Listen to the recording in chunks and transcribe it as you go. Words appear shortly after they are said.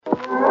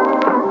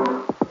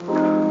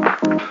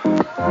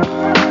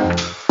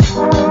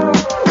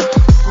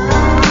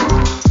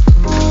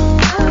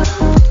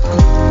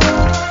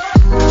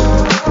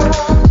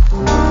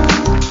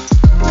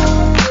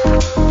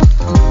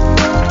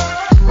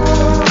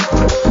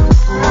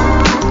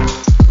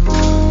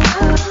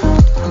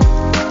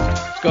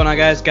on,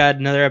 guys? Got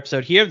another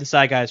episode here of the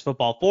Side Guys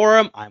Football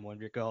Forum. I'm one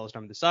of your co-hosts,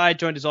 I'm the Side,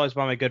 joined as always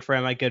by my good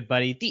friend, my good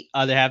buddy, the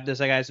other half of the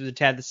Side Guys, who's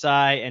Tad the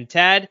Side. And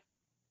Tad,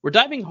 we're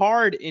diving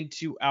hard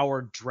into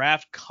our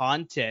draft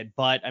content,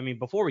 but I mean,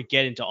 before we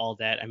get into all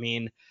that, I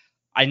mean,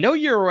 I know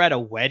you were at a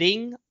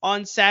wedding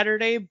on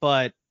Saturday,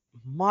 but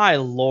my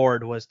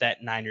lord, was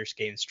that Niners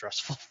game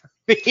stressful for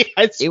me.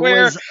 I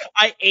swear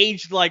I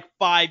aged like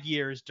 5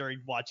 years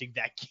during watching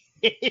that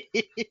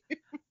game.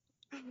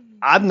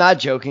 I'm not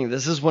joking.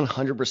 This is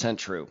 100%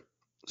 true.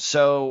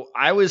 So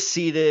I was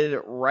seated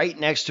right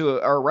next to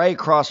or right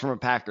across from a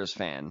Packers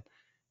fan,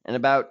 and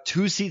about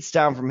 2 seats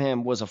down from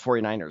him was a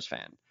 49ers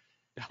fan.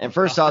 And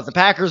first off, the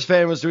Packers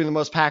fan was doing the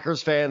most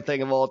Packers fan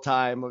thing of all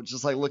time, of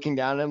just like looking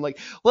down at him like,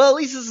 well, at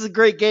least this is a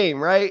great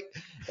game, right?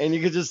 And you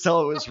could just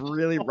tell it was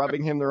really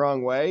rubbing him the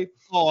wrong way.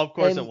 Oh, of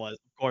course it was.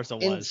 Of course it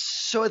was. And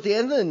so at the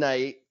end of the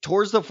night,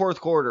 towards the fourth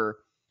quarter,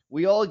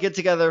 we all get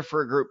together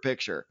for a group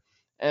picture.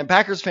 And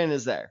Packers fan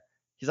is there.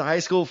 He's a high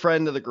school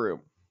friend of the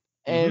group.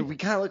 And we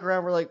kind of look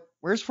around, we're like,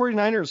 where's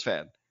 49ers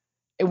fan?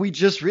 And we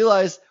just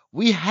realized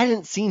we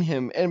hadn't seen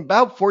him in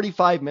about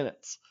 45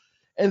 minutes.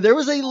 And there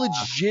was a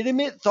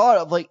legitimate thought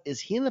of like, is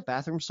he in the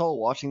bathroom stall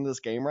watching this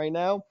game right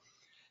now?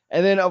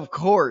 And then of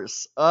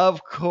course,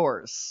 and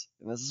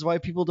this is why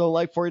people don't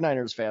like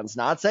 49ers fans,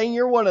 not saying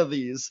you're one of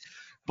these,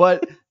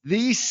 but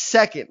the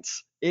second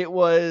it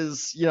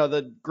was,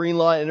 the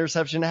Greenlaw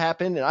interception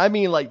happened, and I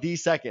mean like the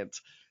second,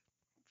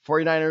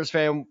 49ers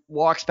fan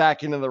walks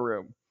back into the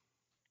room.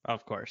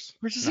 Of course.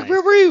 Which is like,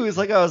 where were you? He's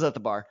like, I was at the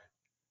bar.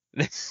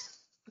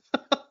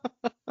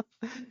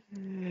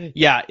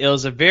 Yeah, it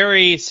was a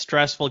very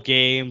stressful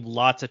game.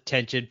 Lots of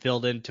tension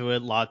filled into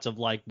it. Lots of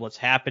like, what's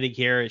happening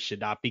here? It should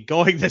not be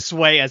going this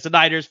way as a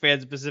Niners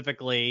fan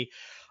specifically.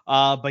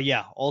 But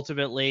yeah,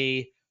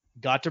 ultimately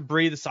got to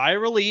breathe a sigh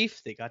of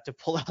relief. They got to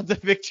pull out the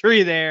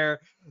victory there.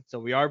 So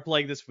we are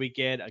playing this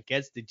weekend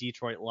against the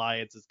Detroit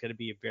Lions. It's going to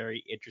be a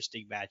very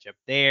interesting matchup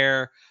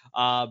there.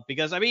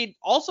 Because, I mean,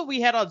 also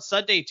we had on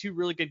Sunday 2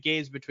 really good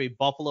games between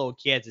Buffalo and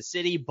Kansas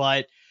City,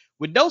 but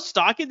with no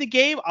stock in the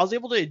game, I was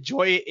able to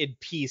enjoy it in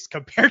peace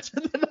compared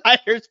to the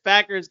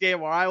Niners-Packers game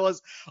where I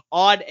was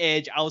on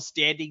edge. I was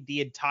standing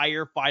the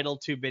entire final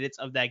 2 minutes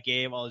of that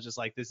game. I was just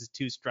like, this is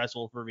too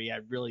stressful for me. I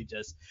really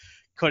just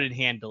couldn't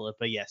handle it.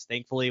 But yes,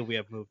 thankfully we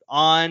have moved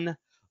on.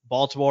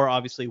 Baltimore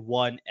obviously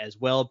won as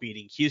well,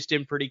 beating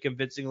Houston pretty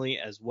convincingly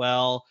as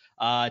well.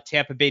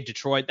 Tampa Bay,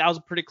 Detroit, that was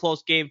a pretty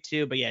close game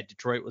too. But yeah,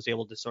 Detroit was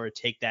able to sort of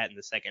take that in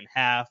the second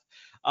half.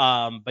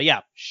 But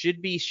yeah,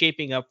 should be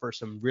shaping up for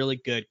some really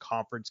good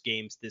conference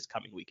games this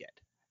coming weekend.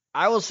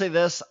 I will say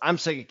this: I'm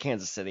sick of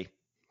Kansas City.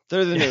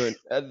 They're the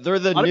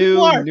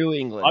new New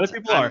England. A lot of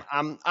people are.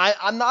 I'm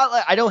not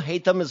like, I don't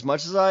hate them as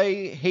much as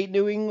I hate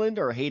New England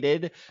or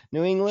hated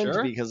New England,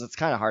 because it's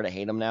kind of hard to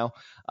hate them now.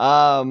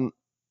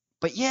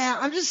 But yeah,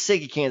 I'm just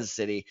sick of Kansas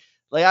City.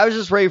 Like, I was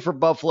just ready for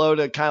Buffalo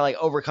to kind of like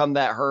overcome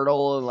that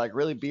hurdle and like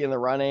really be in the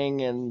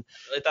running. And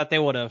I really thought they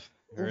would have.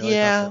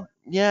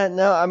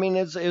 No, I mean,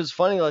 it was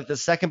funny. Like the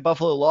second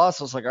Buffalo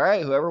loss, I was like, all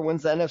right, whoever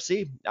wins the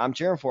NFC, I'm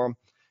cheering for them.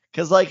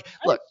 Because like,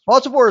 look,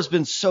 Baltimore has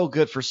been so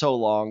good for so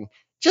long.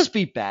 Just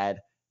be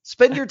bad.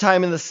 Spend your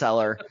time in the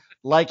cellar,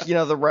 like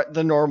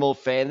the normal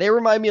fan. They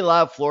remind me a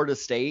lot of Florida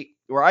State,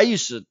 where I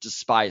used to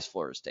despise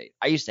Florida State.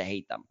 I used to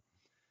hate them.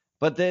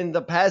 But then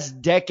the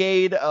past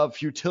decade of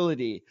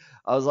futility,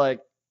 I was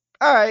like,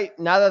 all right,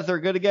 now that they're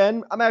good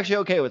again, I'm actually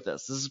okay with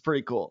this. This is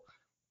pretty cool.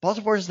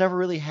 Baltimore's never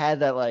really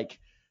had that like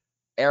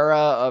era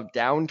of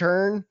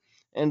downturn.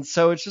 And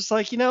so it's just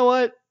like, you know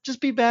what?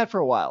 Just be bad for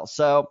a while.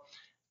 So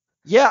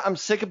yeah, I'm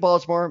sick of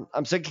Baltimore.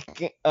 I'm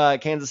sick of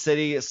Kansas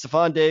City.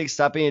 Stephon Diggs,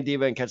 stop being a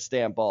diva and catch the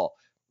damn ball.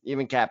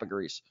 Even Cap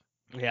agrees.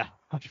 Yeah,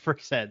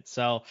 100%.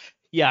 So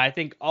yeah, I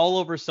think all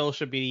over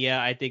social media,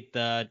 I think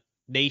the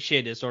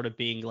nation is sort of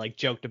being like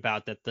joked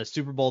about that the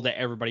Super Bowl that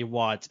everybody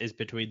wants is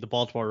between the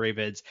Baltimore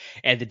Ravens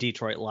and the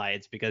Detroit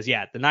Lions, because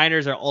yeah, the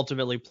Niners are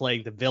ultimately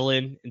playing the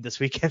villain in this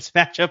weekend's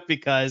matchup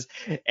because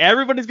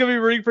everybody's going to be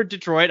rooting for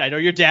Detroit. I know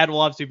your dad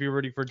will obviously be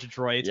rooting for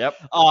Detroit. Yep.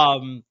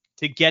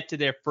 To get to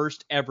their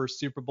first ever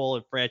Super Bowl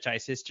in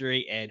franchise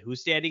history, and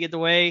who's standing in the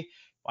way?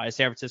 Why,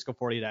 San Francisco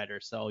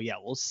 49ers. So yeah,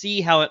 we'll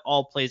see how it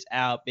all plays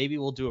out. Maybe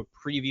we'll do a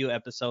preview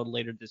episode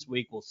later this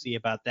week. We'll see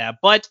about that.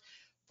 But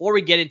before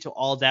we get into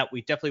all that,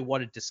 we definitely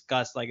want to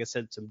discuss, like I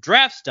said, some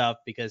draft stuff,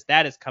 because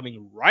that is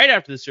coming right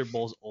after the Super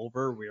Bowl is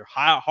over. We're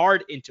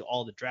hard into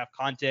all the draft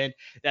content.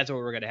 That's where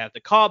we're going to have the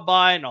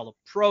combine, all the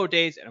pro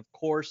days, and of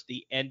course,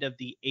 the end of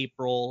the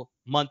April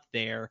month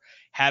there,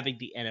 having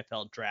the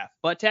NFL draft.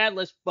 But Tad,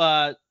 let's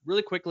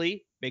really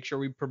quickly make sure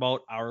we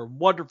promote our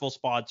wonderful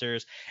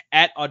sponsors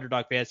at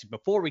Underdog Fantasy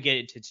before we get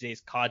into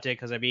today's content,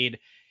 because I mean,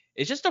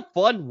 It's just a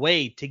fun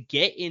way to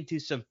get into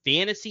some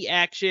fantasy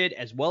action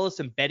as well as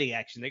some betting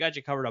action. They got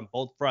you covered on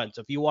both fronts.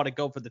 So if you want to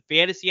go for the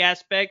fantasy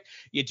aspect,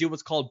 you do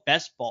what's called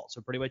best ball.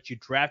 So pretty much you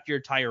draft your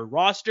entire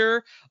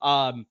roster,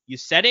 you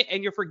set it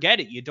and you forget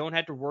it. You don't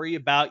have to worry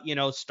about,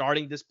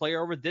 starting this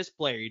player over this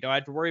player. You don't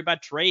have to worry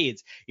about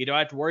trades. You don't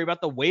have to worry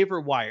about the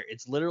waiver wire.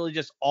 It's literally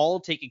just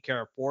all taken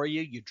care of for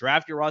you. You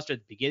draft your roster at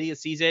the beginning of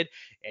the season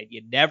and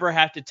you never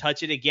have to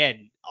touch it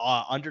again.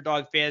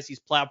 Underdog Fantasy's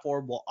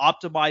platform will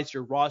optimize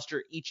your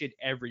roster each and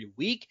every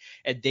week,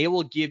 and they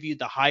will give you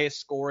the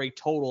highest scoring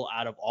total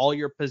out of all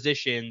your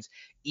positions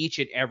each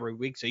and every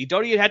week. So you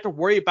don't even have to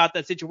worry about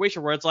that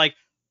situation where it's like,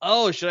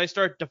 oh, should I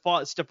start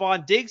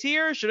Stephon Diggs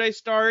here? Should I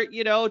start,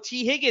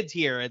 T. Higgins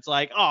here? It's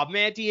like, oh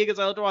man, T. Higgins,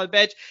 I left him on the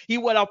bench. He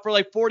went up for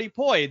like 40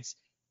 points.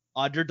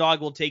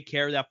 Underdog will take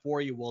care of that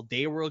for you. Well,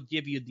 they will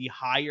give you the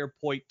higher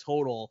point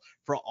total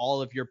for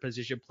all of your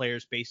position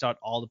players based on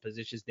all the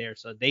positions there.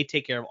 So they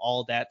take care of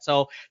all of that.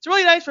 So it's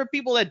really nice for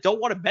people that don't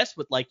want to mess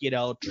with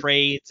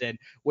trades and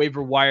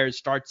waiver wires,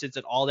 start sits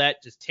and all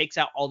that. Just takes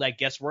out all that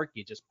guesswork.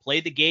 You just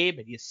play the game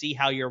and you see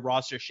how your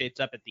roster shapes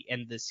up at the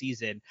end of the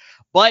season.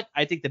 But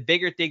I think the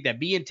bigger thing that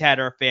me and Tad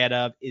are a fan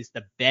of is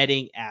the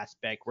betting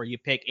aspect, where you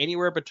pick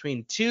anywhere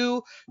between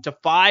 2 to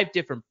 5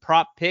 different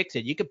prop picks,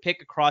 and you can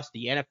pick across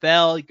the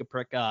NFL, you can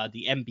pick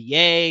the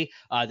NBA,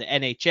 the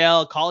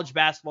NHL, college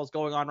basketball is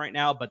going on right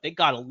now, but they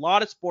got a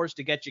lot of sports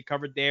to get you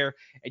covered there.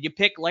 And you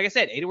pick, like I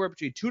said, anywhere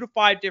between 2 to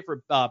 5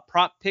 different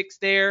prop picks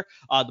there.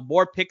 The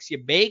more picks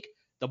you make,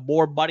 the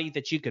more money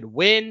that you could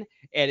win.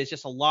 And it's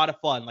just a lot of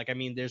fun.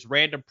 There's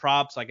random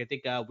props. I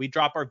think we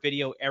drop our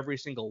video every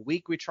single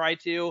week. We try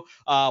to,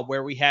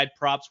 where we had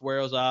props where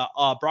it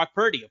was Brock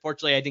Purdy.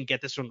 Unfortunately, I didn't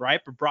get this one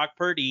right, but Brock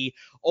Purdy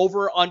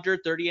over under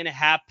 30 and a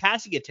half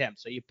passing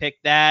attempts. So you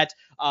pick that.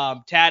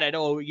 Tad, I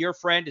know your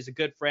friend is a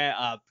good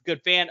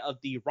fan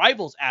of the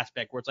rivals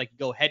aspect, where it's like you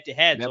go head to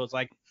head. Yep. So it's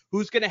like,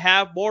 who's going to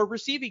have more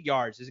receiving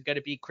yards? Is it going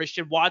to be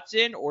Christian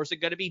Watson or is it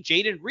going to be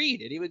Jaden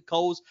Reed? It even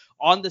goes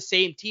on the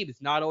same team. It's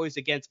not always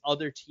against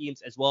other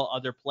teams as well,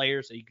 other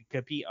players. So you can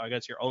compete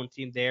against your own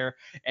team there.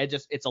 And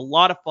it's a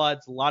lot of fun.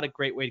 It's a lot of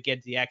great way to get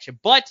into the action.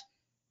 But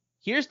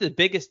here's the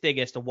biggest thing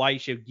as to why you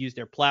should use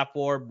their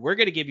platform. We're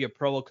going to give you a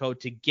promo code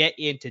to get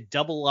in to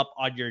double up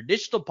on your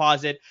initial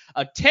deposit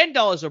of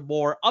 $10 or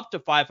more, up to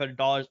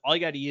 $500. All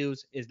you got to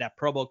use is that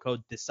promo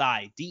code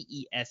DESAI,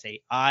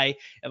 DESAI.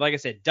 And like I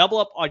said, double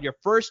up on your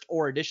first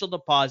or initial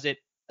deposit,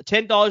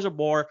 $10 or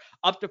more,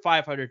 up to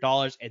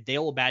 $500, and they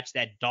will match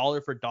that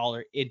dollar for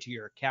dollar into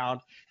your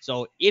account.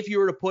 So if you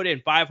were to put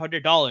in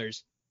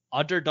 $500,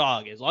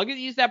 Underdog, as long as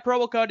you use that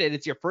promo code and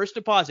it's your first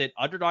deposit,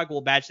 Underdog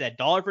will match that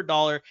dollar for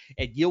dollar,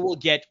 and you will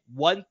get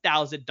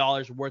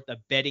 $1,000 worth of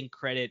betting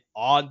credit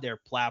on their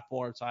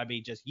platform. So,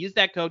 just use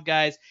that code,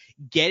 guys.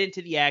 Get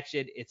into the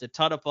action. It's a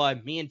ton of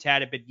fun. Me and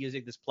Tad have been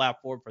using this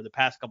platform for the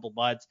past couple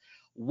months.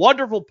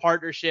 Wonderful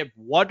partnership,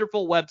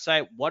 wonderful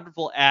website,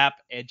 wonderful app,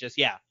 and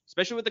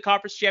especially with the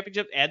conference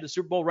championship and the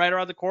Super Bowl right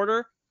around the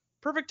corner,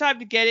 perfect time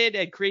to get in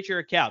and create your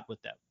account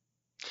with them.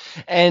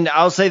 And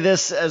I'll say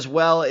this as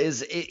well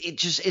is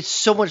it's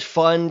so much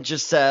fun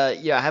just to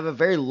have a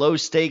very low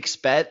stakes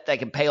bet that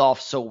can pay off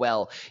so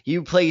well.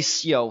 You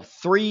place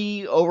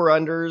 3 over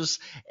unders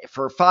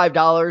for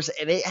 $5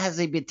 and it has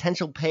a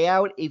potential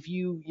payout if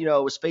you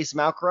space them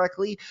out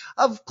correctly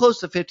of close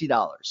to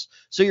 $50.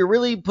 So you're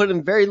really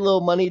putting very little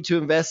money to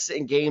invest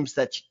in games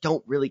that you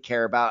don't really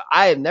care about.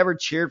 I have never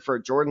cheered for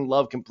a Jordan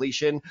Love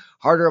completion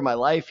harder in my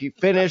life. He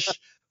finished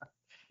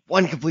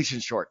one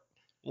completion short.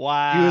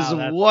 Wow. He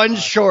was one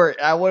short.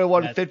 I would have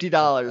won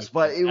 $50,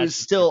 but it was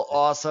still impressive.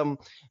 awesome.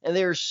 And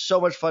they were so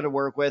much fun to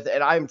work with.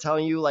 And I'm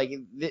telling you,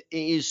 it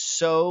is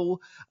so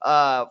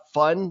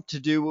fun to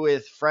do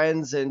with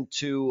friends and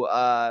to,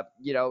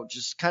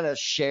 just kind of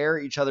share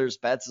each other's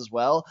bets as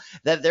well,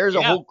 that there's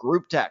a whole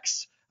group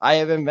text I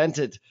have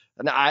invented.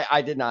 And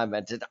I did not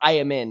invent it. I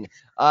am in.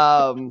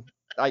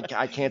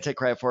 I can't take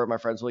credit for it. My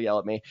friends will yell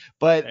at me,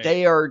 but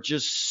they are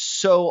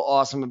just so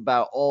awesome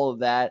about all of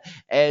that.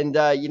 And,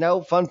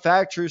 fun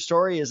fact, true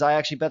story is I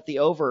actually bet the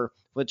over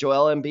with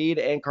Joel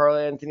Embiid and Karl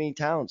Anthony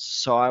Towns.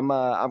 So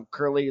I'm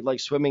currently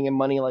swimming in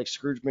money like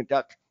Scrooge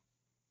McDuck.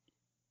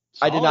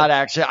 Solid.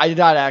 I did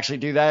not actually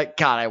do that.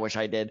 God, I wish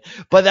I did.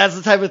 But that's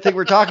the type of thing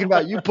we're talking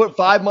about. You put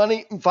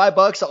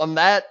 $5 on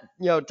that,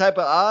 type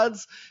of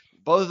odds.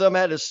 Both of them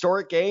had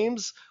historic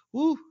games.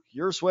 Woo.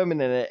 You're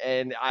swimming in it.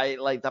 And I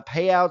the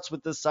payouts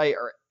with this site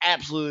are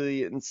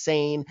absolutely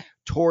insane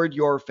toward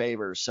your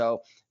favor.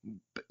 So,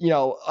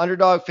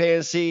 Underdog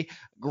Fantasy,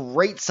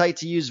 great site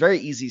to use. Very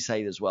easy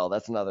site as well.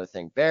 That's another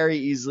thing. Very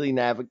easily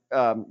to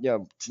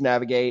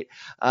navigate.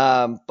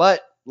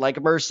 But like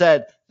Amir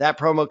said, that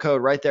promo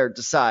code right there,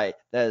 DESAI,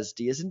 that is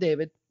D as in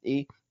David,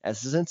 E,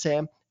 S as in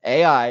Sam,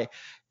 AI,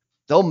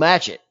 they'll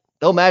match it.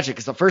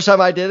 Because the first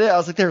time I did it, I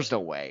was like, there's no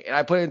way. And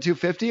I put in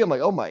 $250. I'm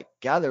like, oh my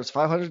God, there's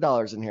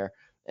 $500 in here.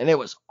 And it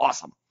was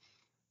awesome.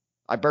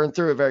 I burned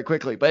through it very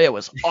quickly, but it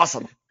was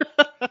awesome.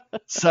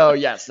 So,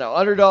 yes, no,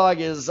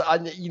 Underdog is,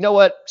 you know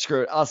what?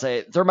 Screw it. I'll say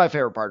it. They're my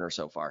favorite partner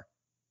so far.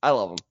 I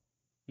love them.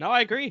 No,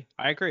 I agree.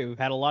 I agree. We've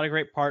had a lot of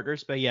great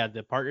partners, but yeah,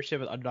 the partnership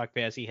with Underdog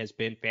Fantasy has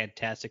been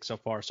fantastic so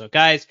far. So,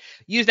 guys,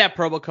 use that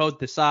promo code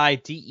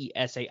DESAI,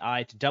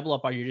 DESAI, to double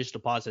up on your initial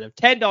deposit of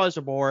 $10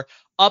 or more,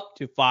 up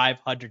to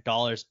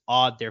 $500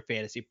 on their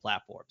fantasy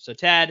platform. So,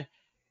 Tad,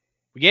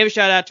 we gave a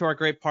shout out to our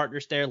great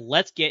partners there.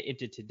 Let's get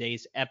into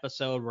today's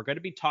episode. We're going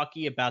to be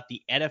talking about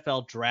the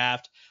NFL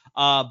draft,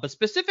 but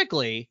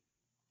specifically,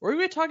 we're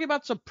going to be talking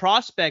about some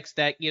prospects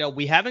that,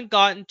 we haven't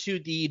gotten to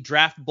the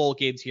draft bowl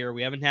games here.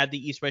 We haven't had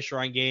the East West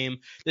Shrine game,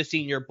 the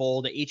Senior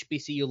Bowl, the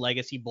HBCU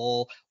Legacy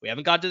Bowl. We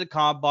haven't got to the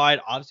Combine.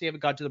 Obviously,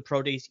 haven't got to the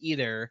Pro Days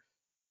either.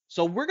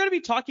 So we're going to be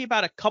talking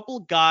about a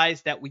couple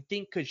guys that we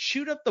think could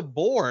shoot up the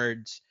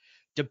boards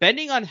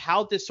depending on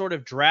how this sort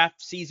of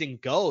draft season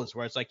goes,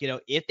 where it's like,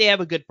 if they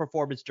have a good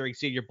performance during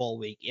Senior Bowl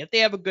week, if they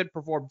have a good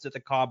performance at the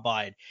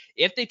Combine,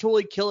 if they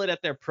totally kill it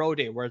at their pro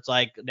day, where it's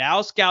like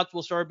now scouts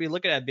will start be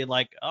looking at it and be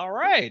like, all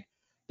right.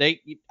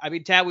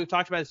 Tad, we've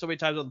talked about it so many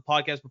times on the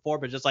podcast before,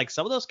 but just like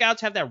some of those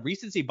scouts have that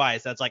recency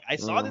bias. That's like, I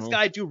saw this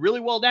guy do really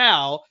well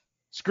now.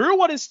 Screw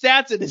what his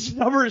stats and his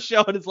numbers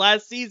show in his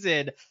last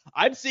season.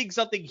 I'm seeing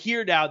something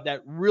here now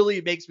that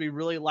really makes me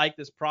really like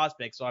this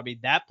prospect. So,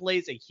 that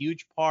plays a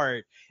huge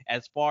part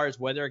as far as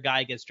whether a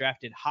guy gets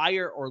drafted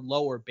higher or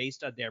lower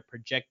based on their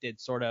projected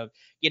sort of,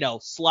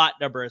 slot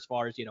number as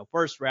far as,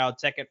 first round,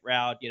 second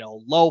round,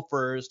 low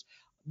first,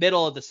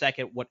 middle of the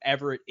second,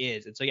 whatever it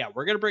is. And so, yeah,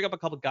 we're going to bring up a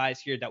couple guys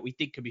here that we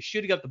think could be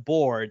shooting up the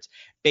boards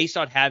based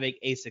on having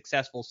a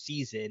successful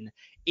season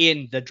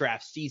in the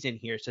draft season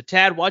here. So,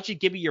 Tad, why don't you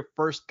give me your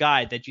first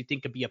guy that you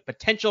think could be a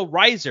potential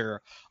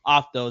riser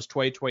off those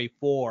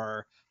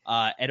 2024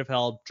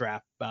 NFL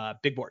draft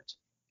big boards?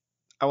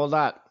 I will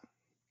not.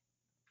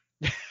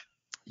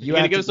 You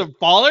gonna give some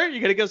faller?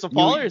 You gonna give some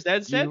faller? Is that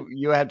instead?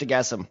 You have to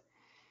guess him.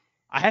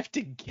 I have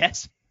to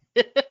guess.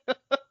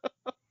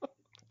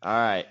 All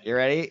right, you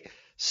ready?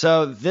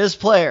 So this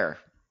player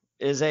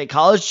is a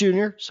college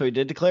junior, so he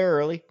did declare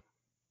early.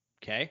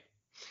 Okay.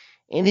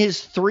 In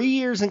his 3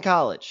 years in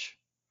college,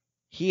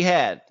 he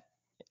had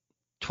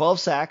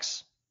 12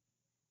 sacks,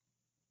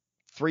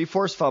 3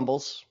 forced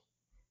fumbles,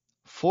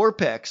 4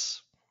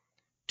 picks,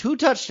 2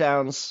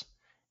 touchdowns,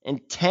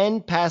 and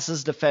 10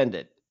 passes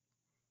defended.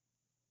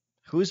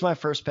 Who's my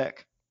first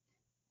pick?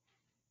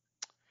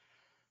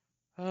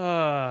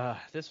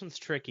 This one's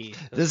tricky.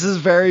 This is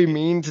very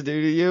mean to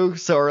do to you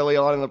so early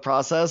on in the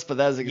process, but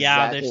that's exactly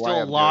yeah. There's still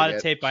why a lot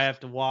of tape I have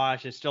to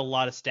watch. There's still a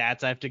lot of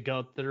stats I have to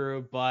go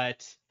through,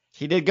 but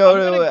he did go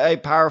to a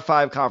Power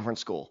 5 conference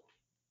school.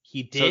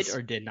 He did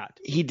or did not?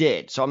 He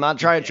did. So I'm not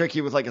trying to trick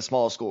you with like a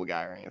small school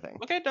guy or anything.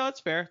 Okay, no,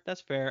 that's fair.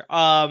 That's fair.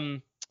 I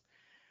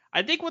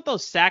think with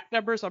those sack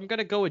numbers, I'm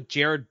gonna go with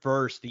Jared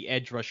Verse, the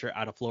edge rusher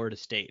out of Florida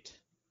State.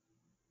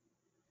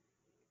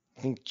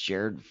 I think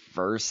Jared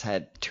Verse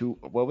had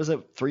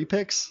 3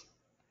 picks?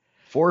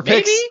 4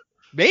 picks?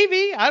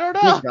 Maybe. I don't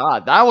know. Good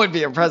God, that would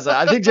be impressive.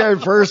 I think Jared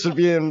Verse would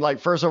be in like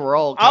first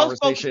overall conversation. I was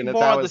focusing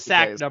more on the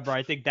sack number.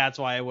 I think that's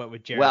why I went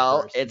with Jared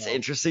Verse. It's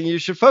interesting. You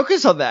should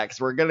focus on that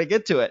because we're going to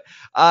get to it.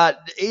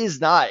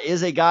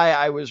 Is a guy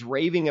I was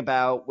raving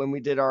about when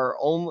we did our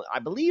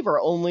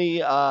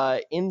only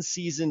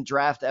in-season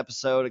draft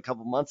episode a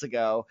couple months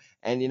ago.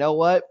 And you know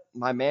what?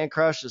 My man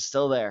crush is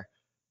still there.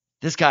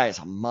 This guy is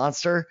a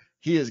monster.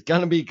 He is going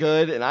to be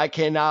good, and I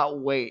cannot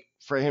wait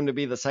for him to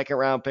be the second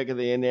round pick of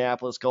the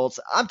Indianapolis Colts.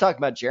 I'm talking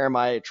about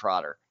Jeremiah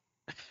Trotter.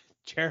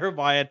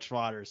 Jeremiah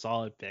Trotter,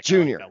 solid pick.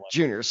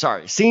 Junior,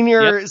 sorry.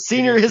 Senior,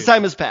 his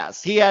time has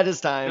passed. He had his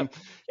time. Yep.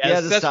 He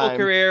had a successful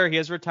career. He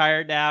is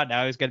retired now.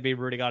 Now he's going to be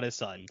rooting on his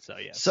son. So,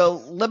 yeah. So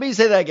let me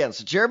say that again.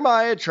 So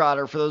Jeremiah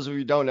Trotter, for those of you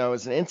who don't know,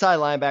 is an inside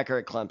linebacker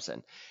at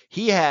Clemson.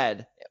 He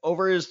had,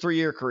 over his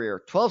 3-year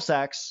career, 12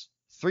 sacks,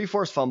 3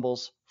 forced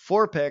fumbles,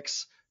 4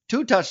 picks,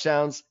 2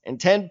 touchdowns,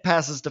 and 10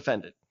 passes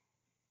defended.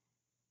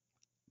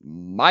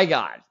 My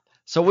God.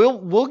 So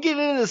we'll get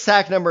into the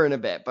sack number in a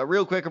bit. But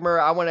real quick, Amir,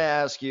 I want to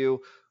ask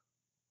you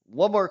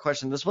one more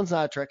question. This one's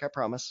not a trick, I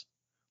promise.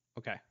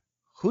 Okay.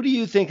 Who do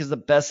you think is the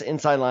best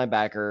inside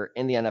linebacker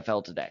in the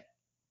NFL today?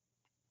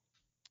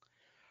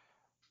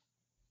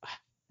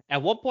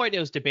 At one point, it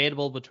was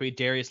debatable between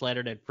Darius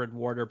Leonard and Fred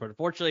Warner, but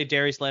unfortunately,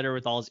 Darius Leonard,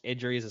 with all his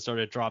injuries, has sort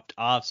of dropped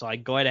off. So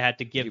I'm going to have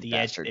to give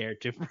edge there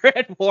to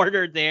Fred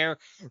Warner there.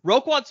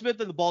 Roquan Smith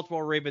of the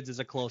Baltimore Ravens is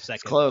a close second.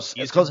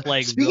 It's close.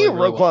 Speaking of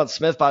Roquan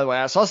Smith, by the way,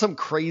 I saw some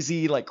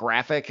crazy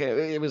graphic.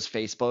 It was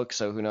Facebook,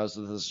 so who knows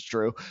if this is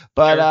true.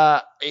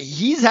 But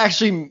he's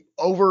actually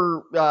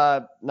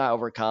not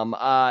overcome.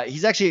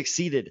 He's actually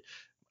exceeded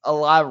a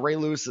lot of Ray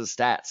Lewis's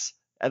stats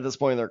at this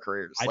point in their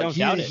careers. I don't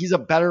doubt it. He's a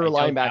better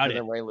linebacker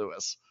than Ray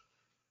Lewis.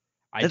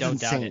 I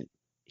don't doubt it.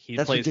 He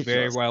plays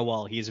very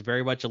well. He's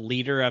very much a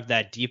leader of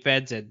that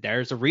defense, and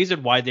there's a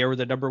reason why they were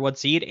the number 1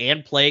 seed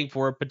and playing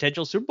for a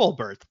potential Super Bowl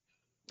berth.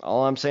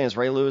 All I'm saying is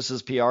Ray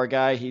Lewis's PR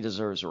guy, he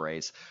deserves a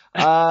raise.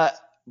 But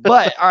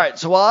all right,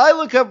 so while I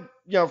look up,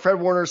 Fred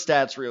Warner's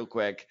stats real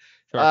quick,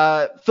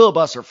 sure.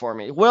 Filibuster for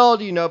me. Well,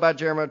 do you know about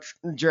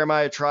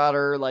Jeremiah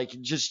Trotter?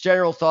 Just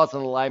general thoughts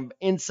on the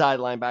inside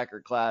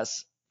linebacker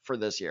class for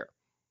this year.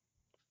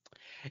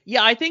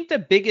 Yeah, I think the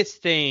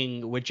biggest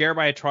thing with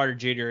Jeremiah Trotter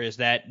Jr. is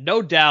that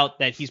no doubt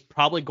that he's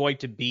probably going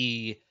to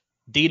be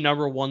the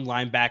number one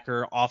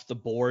linebacker off the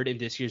board in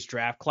this year's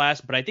draft class.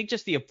 But I think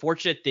just the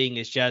unfortunate thing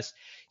is just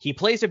he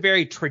plays a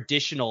very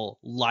traditional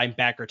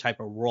linebacker type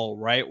of role,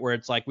 right? Where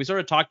it's like we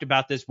sort of talked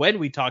about this when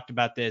we talked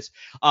about this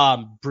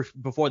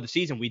before the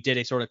season. We did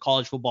a sort of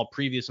college football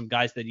preview, some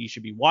guys that you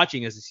should be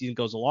watching as the season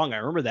goes along. I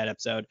remember that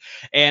episode,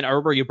 and I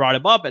remember you brought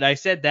him up, and I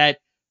said that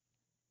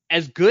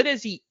as good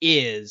as he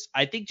is,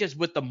 I think just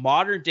with the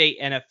modern day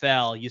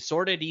NFL, you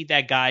sort of need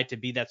that guy to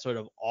be that sort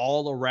of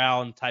all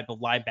around type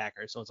of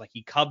linebacker. So it's like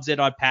he comes in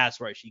on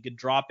pass rush, he can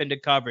drop into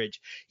coverage,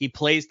 he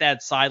plays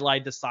that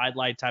sideline to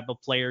sideline type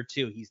of player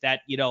too. He's that,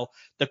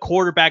 the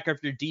quarterback of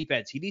your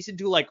defense. He needs to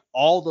do like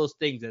all those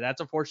things. And that's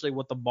unfortunately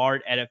what the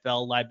modern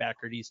NFL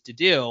linebacker needs to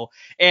do.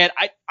 And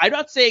I'm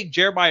not saying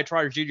Jeremiah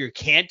Trotter Jr.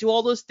 can't do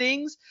all those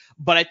things,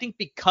 but I think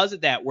because of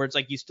that, where it's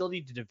like you still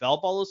need to develop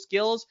all those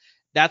skills,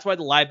 that's why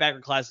the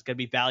linebacker class is going to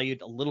be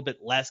valued a little bit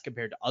less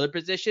compared to other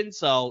positions.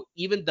 So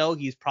even though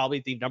he's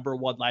probably the number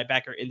one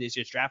linebacker in this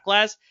year's draft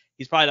class,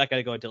 he's probably not going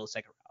to go until the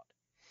second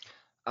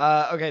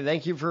round. Okay,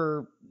 thank you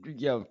for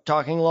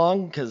talking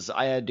long because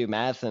I had to do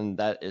math and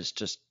that is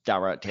just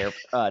downright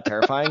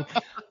terrifying.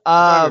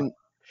 Um,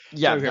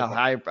 yeah, no,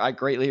 I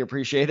greatly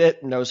appreciate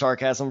it. No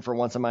sarcasm for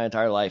once in my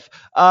entire life.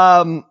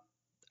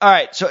 All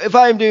right, so if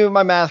I'm doing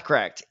my math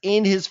correct,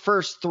 in his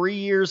first 3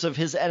 years of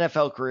his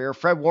NFL career,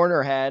 Fred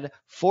Warner had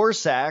 4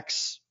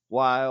 sacks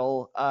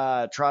while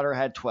Trotter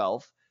had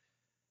 12.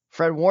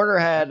 Fred Warner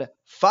had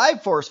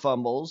 5 forced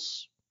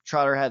fumbles.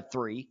 Trotter had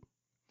 3.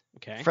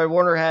 Okay. Fred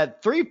Warner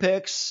had 3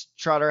 picks.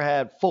 Trotter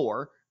had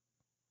 4.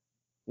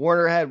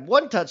 Warner had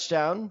 1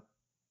 touchdown.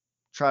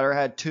 Trotter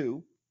had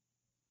 2.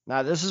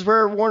 Now, this is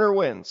where Warner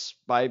wins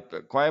by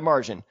quite a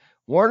margin.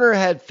 Warner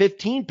had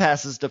 15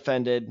 passes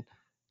defended.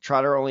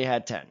 Trotter only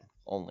had 10.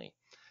 Only.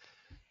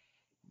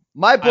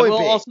 My point being,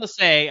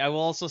 I will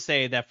also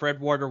say that Fred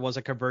Warner was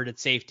a converted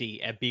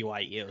safety at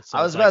BYU. So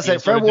I was about to say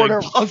Fred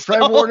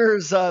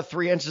Warner's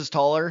 3 inches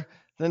taller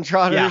than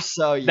Trotter. Yeah,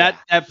 so yeah,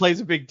 that plays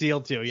a big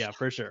deal too. Yeah,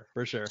 for sure.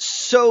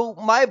 So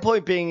my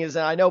point being is,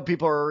 and I know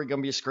people are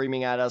going to be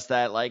screaming at us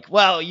that like,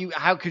 well,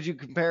 how could you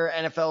compare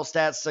NFL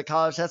stats to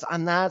college stats?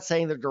 I'm not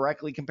saying they're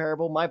directly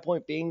comparable. My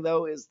point being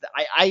though is that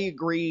I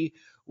agree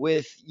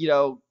with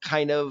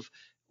kind of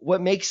what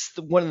makes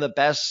one of the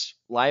best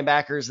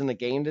linebackers in the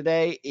game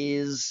today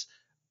is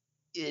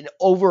an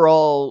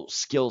overall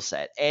skill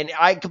set. And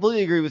I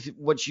completely agree with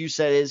what you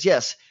said is,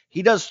 yes,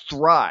 he does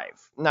thrive.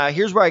 Now,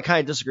 here's where I kind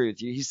of disagree with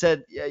you.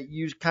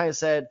 You kind of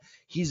said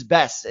he's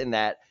best in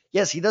that.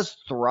 Yes, he does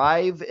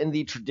thrive in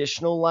the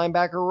traditional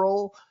linebacker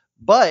role,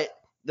 but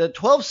the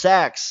 12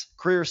 sacks,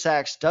 career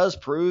sacks, does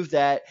prove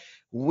that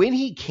when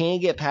he can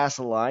get past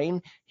the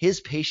line,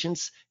 his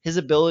patience, his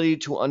ability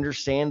to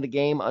understand the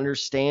game,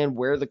 understand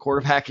where the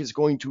quarterback is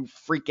going to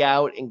freak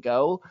out and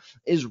go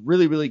is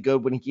really, really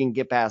good when he can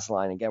get past the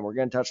line. Again, we're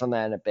going to touch on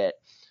that in a bit.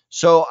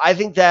 So I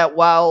think that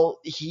while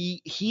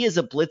he is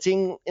a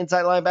blitzing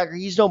inside linebacker,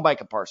 he's no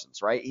Micah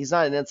Parsons, right? He's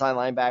not an inside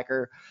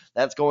linebacker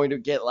that's going to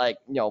get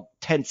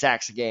 10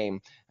 sacks a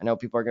game. I know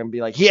people are going to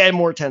be like, he had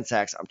more 10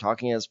 sacks. I'm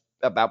talking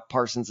about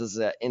Parsons as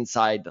an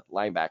inside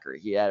linebacker.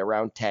 He had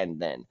around 10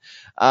 then.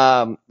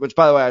 Which,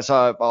 by the way, I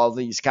saw all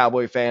these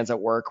Cowboy fans at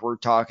work were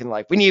talking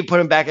like, we need to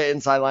put him back at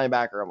inside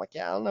linebacker. I'm like,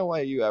 yeah, I don't know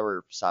why you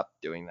ever stopped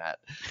doing that.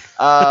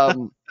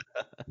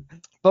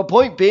 But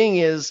point being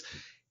is,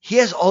 he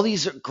has all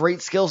these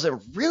great skills,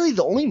 and really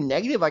the only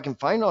negative I can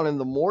find on him,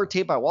 the more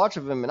tape I watch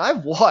of him, and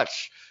I've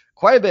watched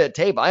quite a bit of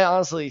tape. I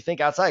honestly think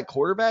outside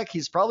quarterback,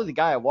 he's probably the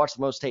guy I've watched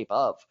the most tape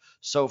of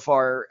so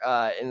far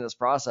in this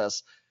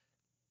process.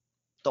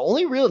 The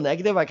only real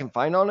negative I can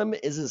find on him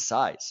is his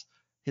size.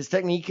 His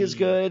technique is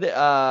good.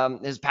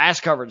 His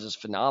pass coverage is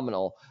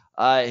phenomenal.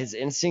 His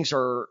instincts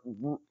are,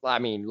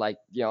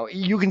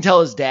 you can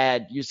tell his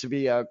dad used to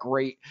be a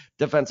great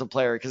defensive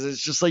player because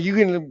it's just like you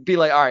can be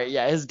like, all right,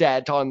 yeah, his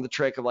dad taught him the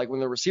trick of like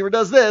when the receiver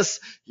does this,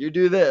 you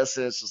do this,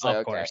 and it's just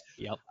like, okay.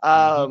 Yep.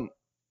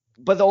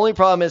 But the only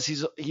problem is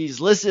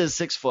he's listed as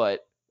 6 foot,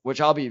 which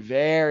I'll be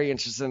very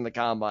interested in the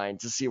combine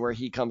to see where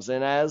he comes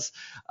in as.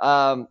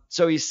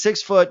 So he's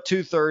 6 foot,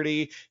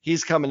 230.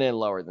 He's coming in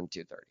lower than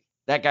 230.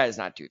 That guy is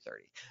not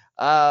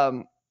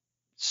 230.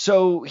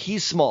 So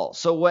he's small.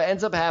 So what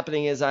ends up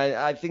happening is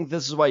I think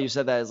this is why you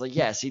said that is like,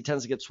 yes, he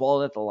tends to get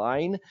swallowed at the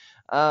line.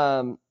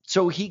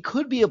 So he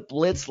could be a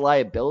blitz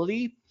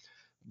liability,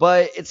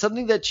 but it's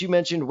something that you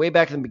mentioned way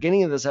back in the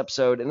beginning of this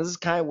episode. And this is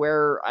kind of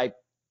where I,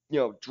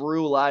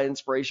 drew a lot of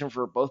inspiration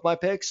for both my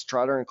picks,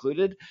 Trotter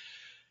included.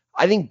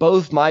 I think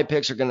both my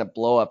picks are going to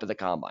blow up at the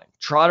combine.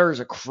 Trotter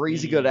is a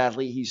crazy good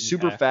athlete. He's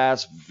super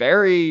fast,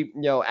 very,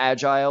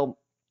 agile.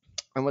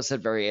 I almost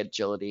said very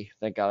agility.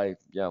 Thank God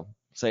I,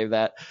 saved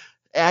that.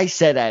 I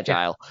said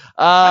agile.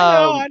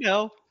 I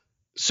know.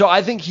 So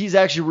I think he's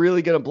actually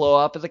really going to blow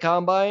up at the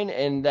combine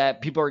and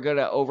that people are going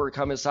to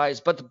overcome his size.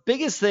 But the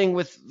biggest thing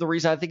with the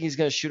reason I think he's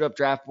going to shoot up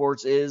draft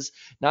boards is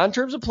not in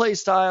terms of play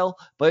style,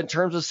 but in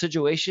terms of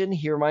situation.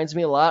 He reminds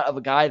me a lot of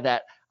a guy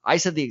that I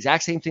said the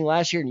exact same thing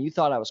last year, and you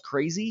thought I was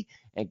crazy,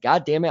 and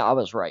God damn it, I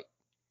was right.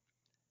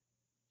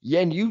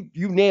 Yeah, and you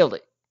nailed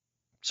it.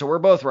 So we're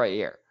both right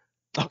here.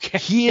 Okay.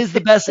 He is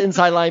the best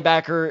inside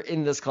linebacker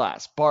in this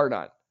class, bar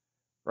none.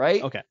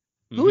 Right? Okay.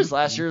 Who was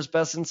last Mm-hmm. year's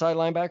best inside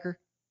linebacker?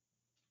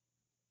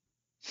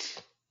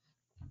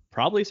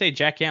 Probably say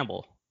Jack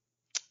Campbell,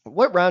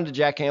 What round did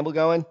Jack Campbell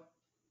go in?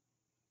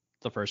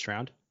 the first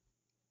round.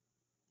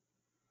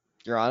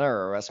 Your Honor,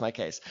 or rest my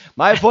case.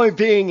 My point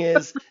being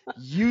is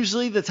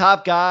usually the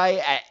top guy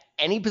at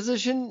any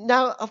position.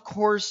 Now, of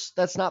course,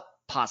 that's not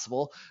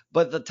possible,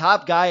 but the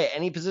top guy at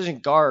any position,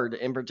 guard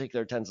in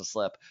particular, tends to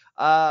slip.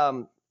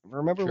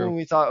 Remember True. when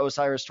we thought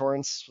Osiris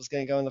Torrance was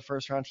going to go in the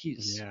first round?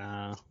 He's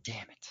Yeah.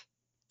 damn it,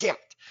 damn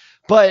it.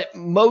 But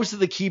most of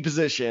the key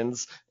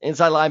positions,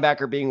 inside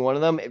linebacker being one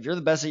of them, if you're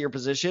the best at your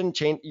position,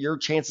 your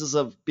chances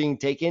of being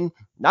taken,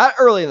 not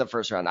early in the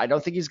first round. I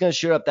don't think he's going to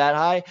shoot up that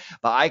high,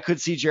 but I could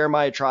see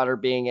Jeremiah Trotter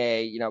being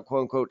a,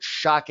 quote unquote,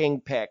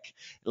 shocking pick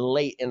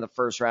late in the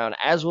first round,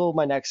 as will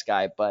my next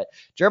guy. But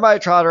Jeremiah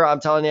Trotter, I'm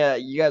telling you,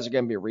 you guys are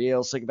going to be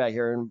real sick about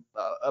hearing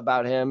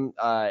about him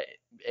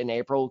in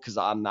April, because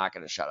I'm not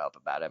going to shut up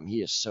about him.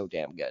 He is so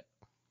damn good.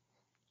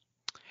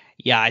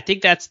 Yeah, I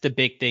think that's the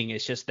big thing.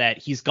 It's just that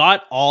he's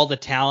got all the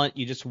talent.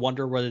 You just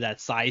wonder whether that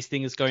size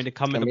thing is going to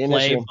come It's going into to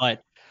be an play.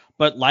 issue.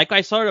 But like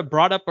I sort of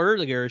brought up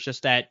earlier, it's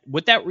just that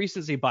with that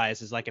recency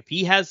bias, is like if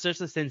he has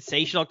just a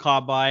sensational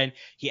combine,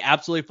 he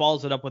absolutely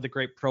follows it up with a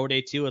great pro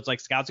day too. It's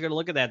like scouts are going to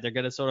look at that. They're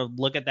going to sort of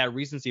look at that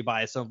recency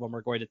bias. Some of them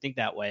are going to think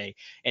that way.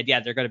 And yeah,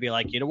 they're going to be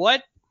like, you know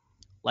what?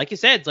 Like you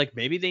said, it's like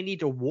maybe they need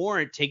to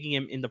warrant taking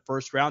him in the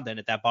first round then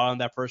at that bottom of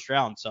that first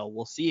round. So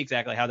we'll see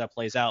exactly how that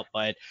plays out.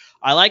 But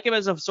I like him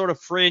as a sort of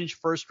fringe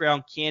first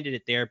round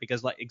candidate there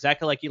because like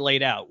exactly like you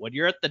laid out, when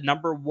you're at the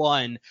number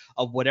one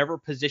of whatever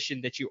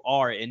position that you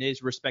are in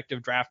his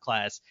respective draft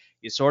class,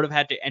 you sort of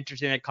had to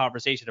entertain that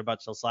conversation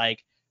about just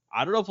like,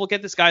 I don't know if we'll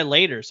get this guy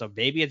later, so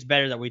maybe it's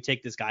better that we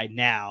take this guy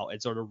now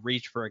and sort of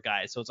reach for a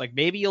guy. So it's like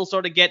maybe you'll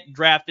sort of get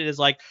drafted as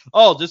like,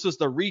 oh, this was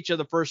the reach of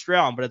the first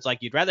round, but it's like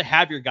you'd rather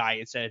have your guy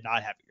instead of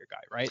not having your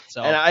guy, right? And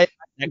So I that think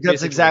could be a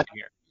that's situation exactly,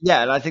 here.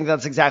 yeah, and I think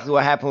that's exactly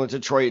what happened with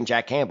Detroit and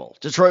Jack Campbell.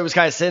 Detroit was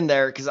kind of sitting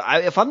there because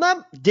if I'm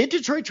not, did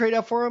Detroit trade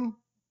up for him?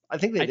 I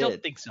think they I don't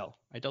did. think so.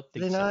 I don't Did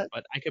think they so, not?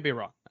 but I could be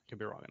wrong. I could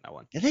be wrong on that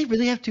one. Did they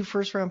really have 2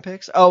 first round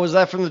picks? Oh, was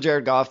that from the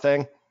Jared Goff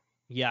thing?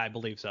 Yeah, I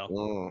believe so.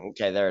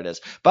 Okay, there it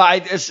is.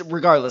 But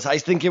regardless, I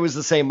think it was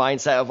the same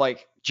mindset of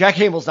like Jack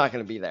Campbell's not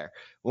going to be there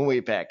when we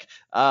pick,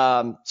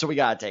 so we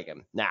gotta take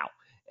him now.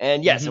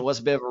 And yes, it Mm-hmm. was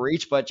a bit of a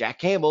reach, but Jack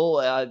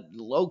Campbell,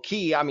 low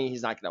key, I mean,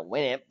 he's not going to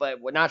win it,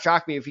 but would not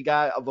shock me if he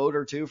got a vote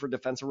or two for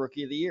Defensive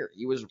Rookie of the Year.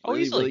 He was Oh,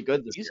 really, really easily,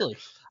 good this year. easily.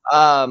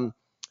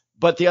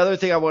 But the other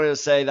thing I wanted to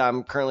say that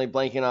I'm currently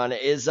blanking on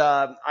is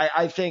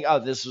I think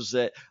this was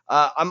it.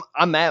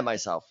 I'm mad at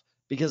myself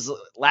because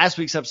last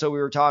week's episode we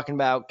were talking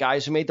about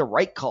guys who made the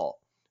right call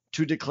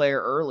to declare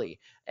early.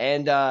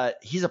 And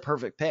he's a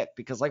perfect pick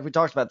because, like we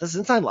talked about, this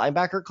inside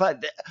linebacker class,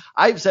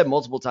 I've said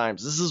multiple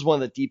times, this is one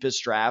of the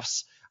deepest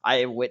drafts I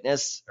have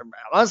witnessed.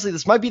 Honestly,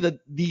 this might be the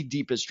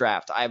deepest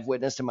draft I've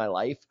witnessed in my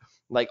life.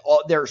 Like,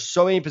 there are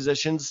so many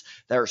positions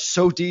that are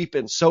so deep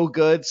and so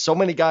good. So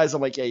many guys,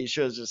 I'm like, yeah, you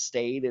should have just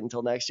stayed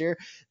until next year.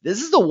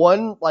 This is the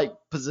one like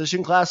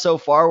position class so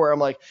far where I'm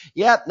like,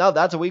 yeah, no,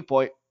 that's a weak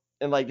point.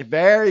 And like,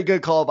 very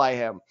good call by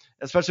him,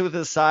 especially with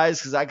his size,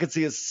 because I could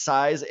see his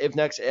size if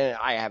next. And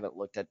I haven't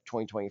looked at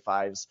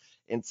 2025's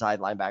inside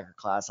linebacker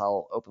class.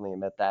 I'll openly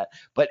admit that.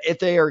 But if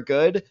they are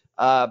good,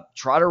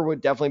 Trotter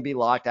would definitely be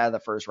locked out of the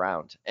first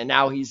round. And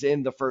now he's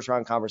in the first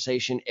round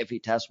conversation if he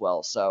tests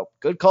well. So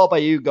good call by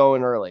you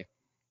going early.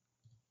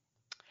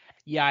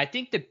 Yeah, I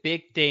think the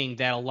big thing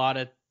that a lot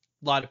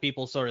of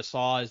people sort of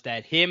saw is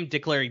that him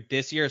declaring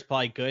this year is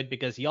probably good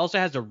because he also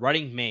has a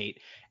running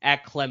mate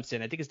at Clemson.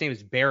 I think his name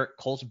is Barrett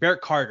Colson.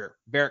 Barrett Carter.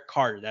 Barrett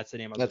Carter. That's the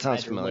name. That I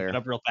sounds had to look it familiar.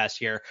 up real fast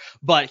here.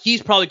 But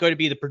he's probably going to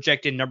be the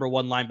projected number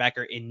one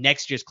linebacker in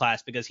next year's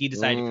class because he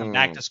decided to come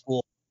back to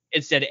school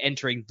instead of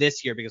entering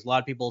this year because a lot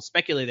of people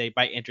speculate they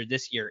might enter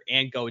this year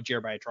and go with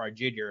Jeremiah Trotter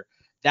Jr.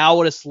 That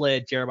would have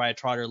slid Jeremiah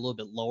Trotter a little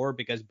bit lower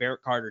because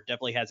Barrett Carter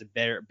definitely has a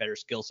better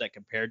skill set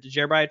compared to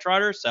Jeremiah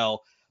Trotter. So,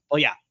 well,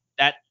 yeah,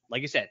 that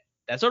like I said,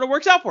 that sort of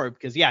works out for him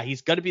because yeah,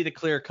 he's going to be the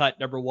clear cut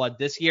number one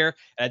this year,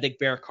 and I think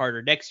Barrett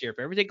Carter next year. If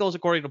everything goes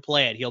according to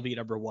plan, he'll be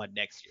number one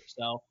next year.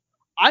 So.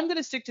 I'm going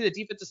to stick to the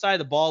defensive side of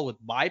the ball with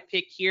my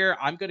pick here.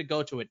 I'm going to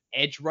go to an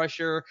edge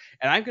rusher,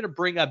 and I'm going to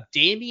bring up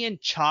Damian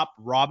Chop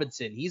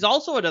Robinson. He's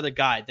also another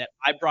guy that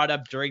I brought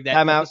up during that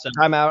Time out. episode.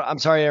 Time out. I'm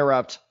sorry to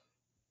interrupt.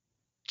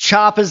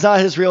 Chop is not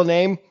his real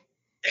name.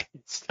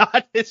 It's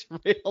not his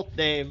real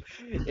name.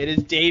 It is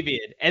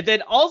Davian. And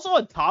then also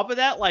on top of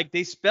that, like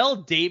they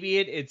spell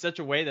Davian in such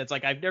a way that's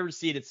like I've never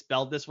seen it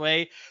spelled this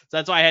way. So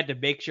that's why I had to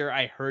make sure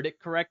I heard it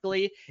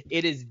correctly.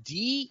 It is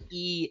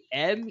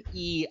Demeion.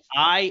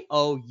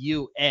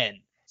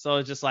 So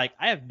it's just like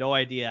I have no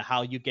idea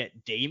how you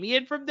get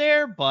Damien from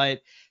there,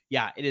 but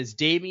yeah, it is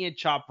Damian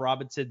Chop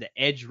Robinson, the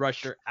edge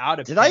rusher out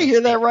of Did I Penn hear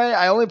State. that right?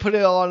 I only put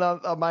it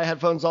on my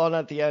headphones on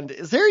at the end.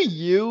 Is there a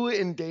U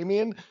in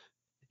Damien?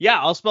 Yeah,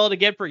 I'll spell it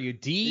again for you.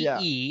 Yeah.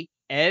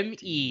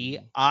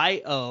 Demeion.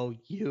 I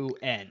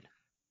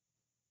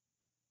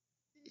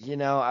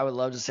would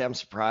love to say I'm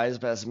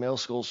surprised, but as a middle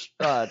school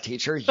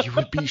teacher, you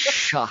would be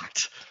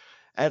shocked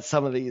at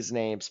some of these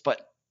names. But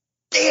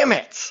damn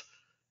it!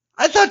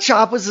 I thought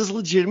Chop was his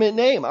legitimate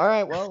name. All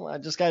right, well, I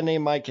just gotta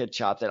name my kid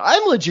Chop then.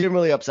 I'm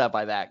legitimately upset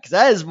by that because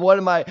that is one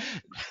of my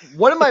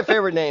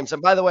favorite names.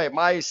 And by the way,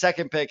 my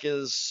second pick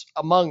is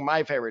among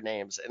my favorite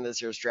names in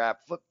this year's draft.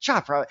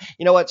 Chop,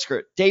 you know what? Screw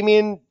it.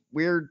 Damien,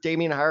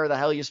 however the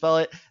hell you spell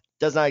it,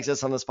 does not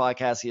exist on this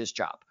podcast. He is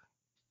Chop.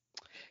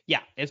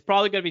 Yeah, it's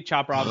probably going to be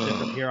Chop Robinson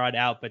from here on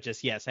out, but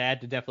just, yes, I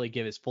had to definitely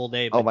give his full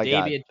name. Oh But my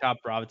god. Damian Chop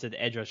Robinson,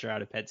 the edge rusher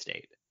out of Penn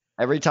State.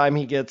 Every time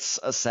he gets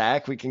a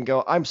sack, we can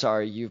go, I'm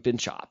sorry, you've been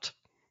chopped.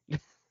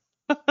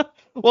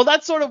 Well,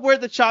 that's sort of where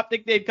the chop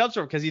nickname comes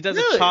from because he does a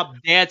Really? chop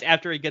dance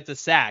after he gets a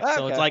sack.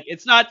 So it's Okay. like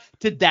it's not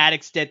to that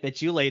extent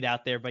that you laid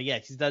out there, but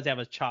yes, he does have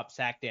a chop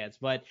sack dance.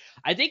 But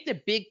I think the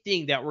big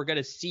thing that we're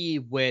gonna see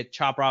with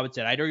Chop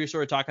Robinson, I know you're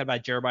sort of talking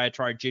about Jeremiah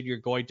Trard Jr.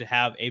 going to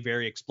have a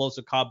very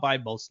explosive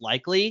combine, most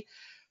likely.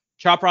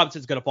 Chop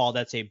Robinson's going to fall in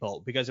that same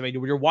boat because I mean,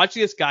 when you're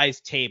watching this guy's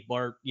tape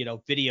or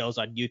videos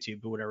on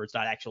YouTube or whatever, it's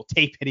not actual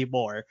tape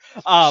anymore.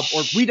 Or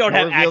we don't Don't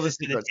have reveal the access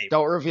to the secrets. tape.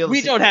 Don't reveal the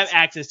We don't have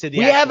secrets. access to the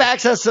We have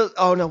actual access to.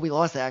 Oh no, we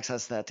lost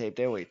access to that tape,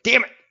 didn't we?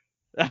 Damn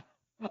it!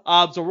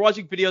 So we're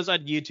watching videos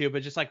on YouTube,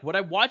 and just like when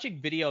I'm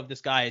watching video of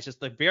this guy, it's just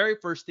the very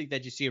first thing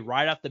that you see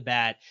right off the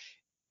bat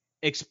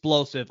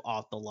explosive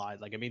off the line.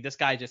 Like, I mean, this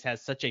guy just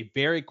has such a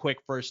very quick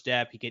first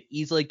step. He could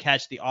easily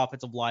catch the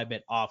offensive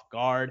lineman off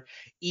guard,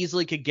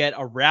 easily could get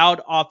around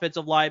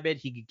offensive linemen.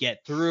 He could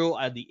get through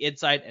on the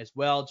inside as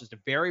well. Just a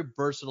very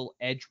versatile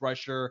edge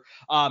rusher.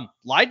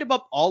 Lined him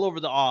up all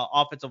over the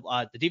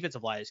the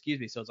defensive line,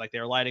 excuse me. So it's like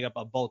they're lining up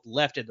on both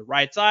left and the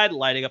right side,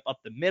 lining up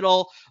the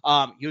middle.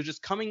 He was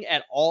just coming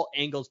at all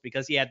angles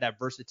because he had that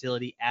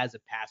versatility as a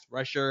pass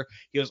rusher.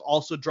 He was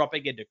also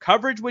dropping into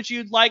coverage, which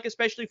you'd like,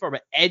 especially from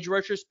an edge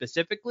rusher specifically.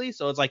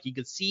 So it's like you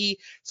could see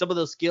some of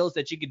those skills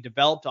that you can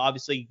develop to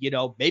obviously,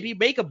 maybe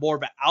make a more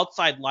of an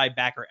outside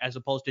linebacker as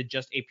opposed to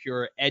just a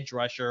pure edge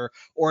rusher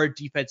or a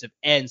defensive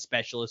end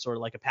specialist or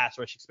like a pass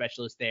rushing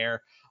specialist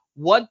there.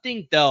 One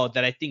thing, though,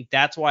 that I think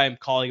that's why I'm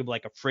calling him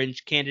like a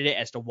fringe candidate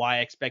as to why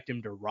I expect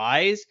him to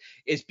rise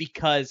is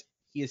because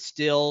he is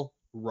still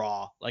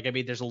raw. Like, I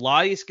mean, there's a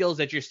lot of these skills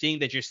that you're seeing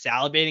that you're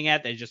salivating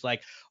at that is just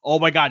like, oh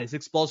my God, his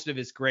explosive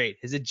is great.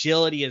 His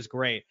agility is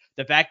great.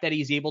 The fact that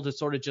he's able to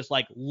sort of just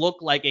like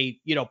look like a,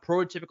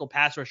 prototypical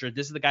pass rusher.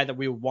 This is the guy that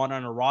we would want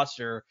on a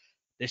roster.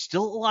 There's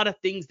still a lot of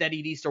things that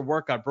he needs to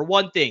work on. For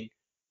one thing,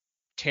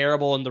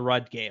 terrible in the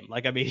run game.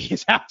 Like, I mean,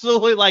 he's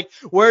absolutely like,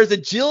 whereas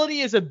agility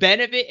is a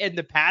benefit in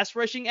the pass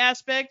rushing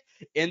aspect,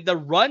 in the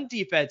run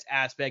defense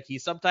aspect, he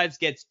sometimes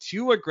gets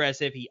too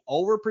aggressive. He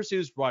over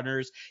pursues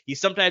runners. He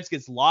sometimes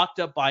gets locked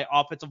up by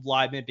offensive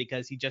linemen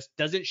because he just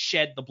doesn't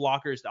shed the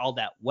blockers all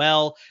that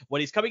well.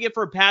 When he's coming in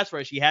for a pass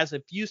rush, he has a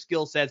few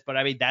skill sets, but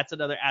I mean, that's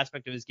another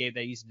aspect of his game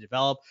that he needs to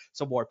develop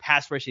some more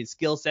pass rushing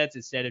skill sets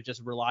instead of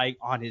just relying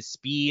on his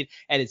speed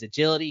and his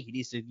agility. He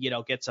needs to,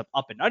 get some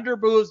up and under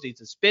moves, needs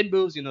to spin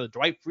moves, the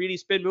Dwight Freeney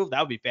spin move. That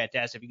would be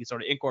fantastic if he can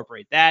sort of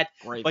incorporate that.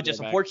 Great But just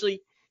fullback.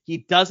 unfortunately, he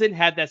doesn't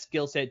have that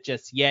skill set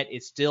just yet.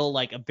 It's still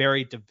like a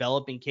very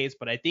developing case.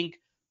 But I think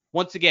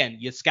once again,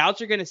 your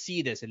scouts are going to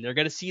see this, and they're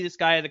going to see this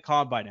guy at the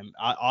combine, and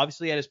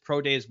obviously at his pro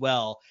day as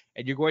well.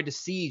 And you're going to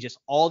see just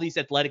all these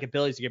athletic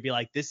abilities. You're going to be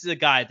like, this is a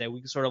guy that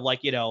we can sort of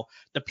like,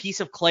 the piece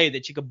of clay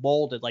that you can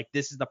mold it. Like,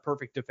 this is the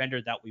perfect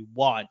defender that we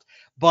want.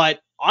 But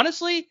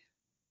honestly,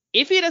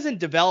 if he doesn't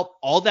develop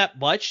all that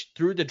much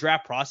through the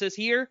draft process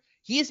here,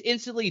 he is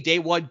instantly day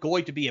one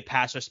going to be a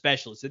passer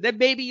specialist. And then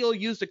maybe you'll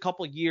use a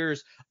couple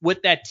years with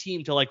that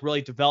team to like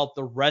really develop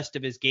the rest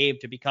of his game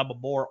to become a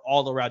more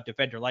all-around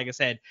defender. Like I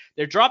said,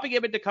 they're dropping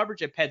him into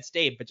coverage at Penn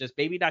State, but just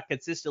maybe not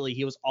consistently.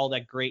 He was all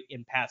that great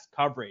in pass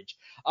coverage.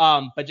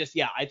 But just,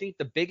 yeah, I think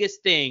the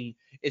biggest thing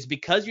is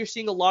because you're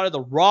seeing a lot of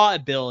the raw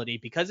ability,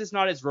 because it's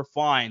not as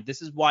refined,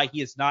 this is why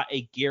he is not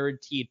a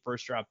guaranteed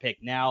first-round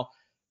pick. Now,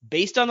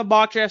 based on the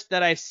mock drafts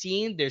that I've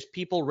seen, there's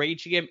people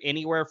ranging him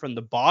anywhere from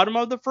the bottom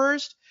of the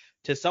first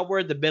to somewhere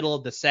in the middle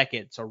of the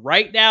second. So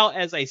right now,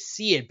 as I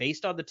see it,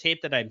 based on the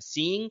tape that I'm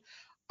seeing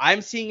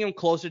him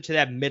closer to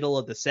that middle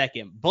of the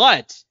second.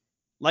 But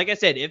like I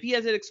said, if he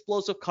has an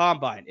explosive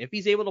combine, if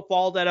he's able to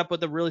follow that up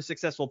with a really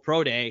successful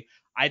pro day,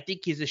 I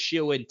think he's a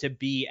shoo-in to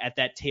be at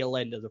that tail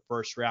end of the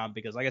first round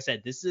because, like I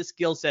said, this is a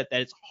skill set that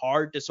it's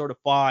hard to sort of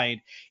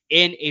find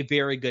in a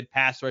very good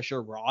pass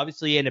rusher. We're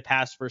obviously in a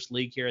pass-first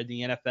league here in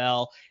the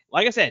NFL.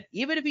 Like I said,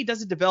 even if he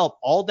doesn't develop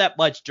all that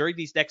much during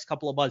these next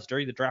couple of months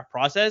during the draft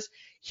process,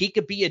 he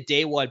could be a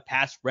day one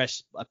pass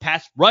rush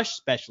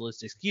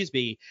specialist,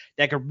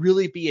 that could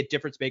really be a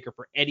difference maker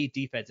for any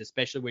defense,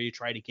 especially where you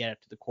try to get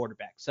up to the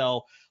quarterback.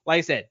 So, like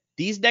I said,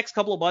 these next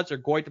couple of months are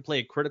going to play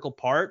a critical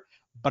part,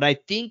 but I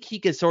think he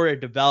can sort of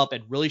develop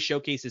and really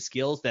showcase his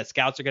skills that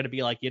scouts are going to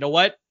be like, you know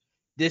what?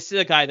 This is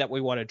a guy that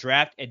we want to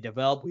draft and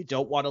develop. We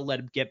don't want to let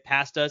him get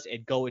past us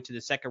and go into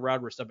the second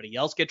round where somebody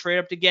else can trade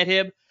up to get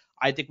him.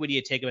 I think we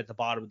need to take him at the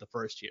bottom of the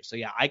first year. So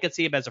yeah, I could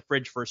see him as a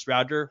fringe first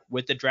rounder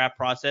with the draft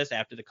process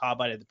after the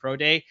combine and the pro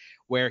day,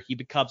 where he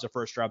becomes a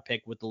first round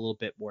pick with a little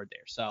bit more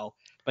there. So,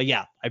 but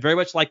yeah, I very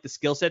much like the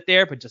skill set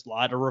there, but just a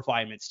lot of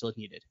refinement still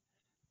needed.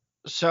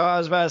 So I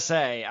was about to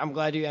say, I'm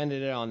glad you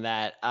ended it on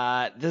that.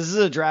 This is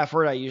a draft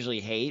word I usually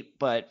hate,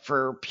 but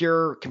for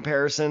pure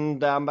comparison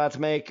that I'm about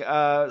to make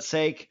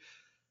sake,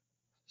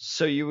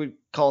 so you would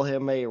call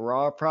him a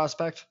raw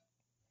prospect?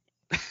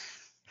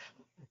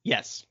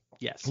 Yes,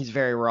 yes. He's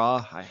very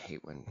raw. I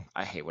hate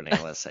when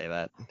analysts say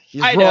that.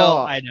 He's I know,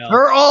 raw. I know,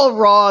 They're all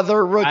raw.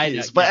 They're I know.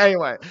 rookies. But Yeah,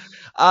 anyway,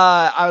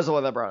 I was the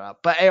one that brought it up.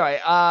 But anyway,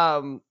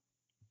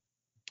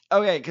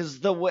 okay, because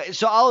the way,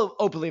 so I'll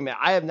openly admit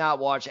I have not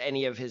watched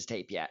any of his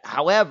tape yet.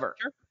 However,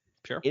 sure,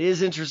 sure. it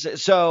is interesting.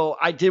 So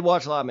I did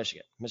watch a lot of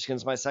Michigan.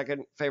 Michigan's my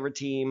second favorite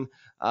team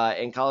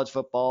in college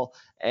football,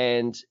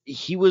 and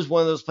he was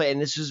one of those players.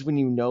 And this is when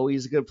you know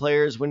he's a good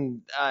player, is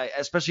when,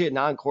 especially a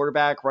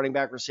non-quarterback, running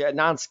back, receiver,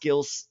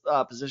 non-skills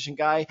position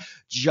guy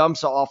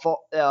jumps off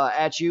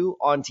at you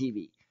on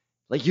TV.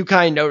 Like you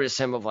kind of notice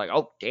him of like,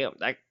 oh damn,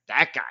 that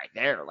guy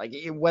there. Like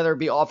whether it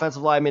be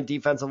offensive lineman,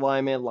 defensive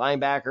lineman,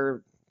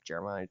 linebacker,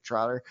 Jeremiah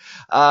Trotter,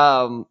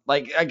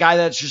 like a guy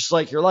that's just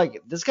like you're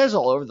like this guy's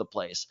all over the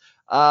place.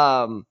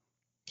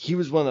 He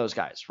was one of those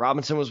guys.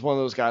 Robinson was one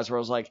of those guys where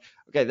I was like,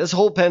 okay, this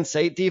whole Penn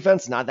State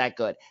defense not that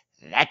good.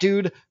 That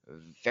dude,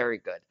 very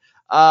good.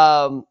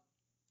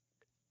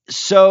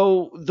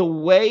 So the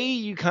way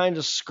you kind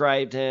of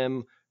described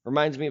him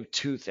reminds me of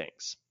two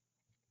things.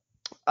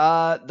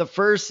 The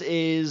first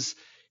is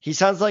he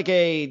sounds like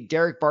a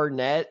Derek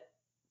Barnett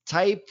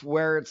type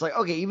where it's like,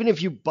 okay, even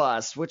if you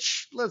bust,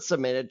 which let's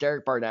admit it,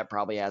 Derek Barnett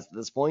probably has at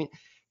this point,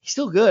 he's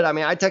still good. I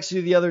mean, I texted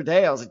you the other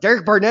day. I was like,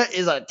 Derek Barnett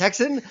is a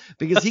Texan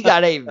because he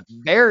got a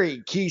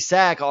very key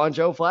sack on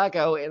Joe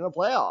Flacco in the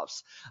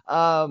playoffs.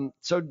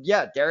 So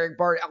yeah, Derek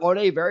Barnett on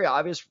a very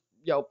obvious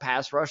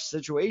pass rush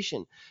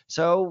situation.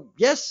 So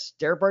yes,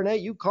 Derek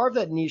Barnett, you carved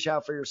that niche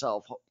out for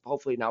yourself.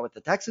 Hopefully not with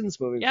the Texans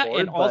moving Yeah,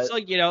 forward. and also,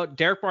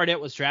 Derek Barnett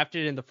was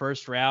drafted in the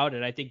first round,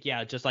 and I think,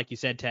 yeah, just like you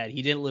said, Ted,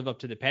 he didn't live up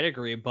to the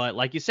pedigree, but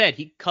like you said,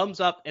 he comes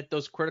up at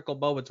those critical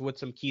moments with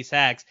some key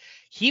sacks.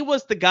 He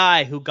was the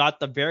guy who got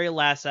the very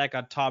last sack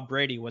on Tom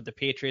Brady when the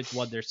Patriots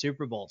won their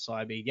Super Bowl. So,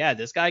 I mean, yeah,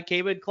 this guy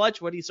came in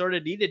clutch when he sort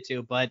of needed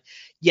to, but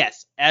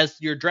yes, as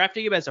you're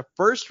drafting him as a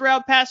first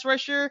round pass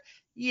rusher,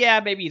 yeah,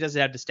 maybe he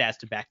doesn't have the stats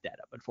to back that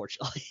up,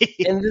 unfortunately.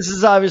 And this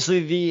is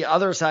obviously the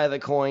other side of the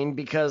coin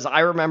because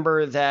I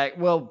remember that,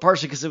 well,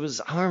 partially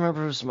because I don't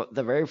remember if it was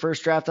the very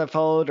first draft I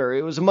followed or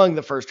it was among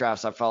the first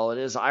drafts I followed.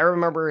 Is I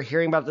remember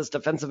hearing about this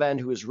defensive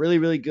end who was really,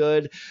 really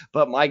good.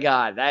 But my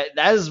God, that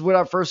is when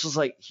I first was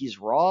like, he's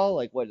raw.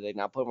 Like, what, did they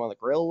not put him on the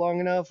grill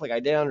long enough? Like, I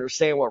didn't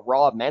understand what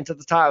raw meant at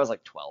the time. I was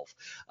like 12,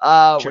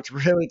 Sure. which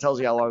really tells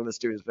you how long this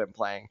dude has been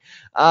playing.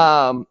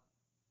 And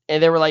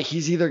they were like,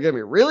 he's either going to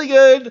be really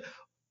good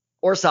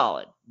or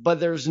solid, but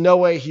there's no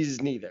way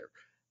he's neither.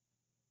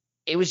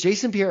 It was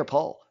Jason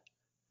Pierre-Paul.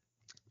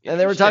 And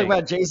they were talking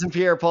about Jason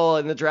Pierre-Paul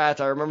in the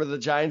draft. I remember the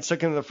Giants took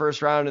him in the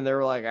first round, and they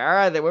were like, all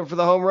right, they went for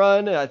the home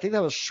run. And I think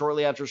that was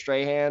shortly after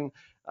Strahan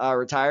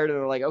retired, and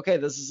they're like, okay,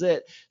 this is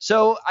it.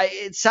 So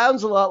it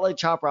sounds a lot like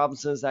Chop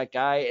Robinson is that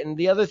guy. And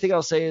the other thing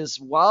I'll say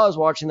is while I was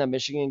watching that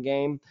Michigan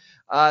game,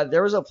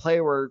 there was a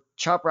play where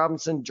Chop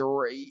Robinson,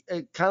 kind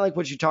of like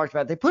what you talked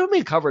about, they put him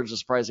in coverage a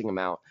surprising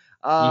amount.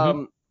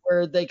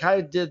 Where they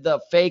kind of did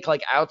the fake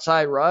like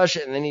outside rush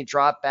and then he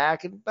dropped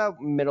back in about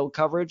middle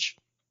coverage.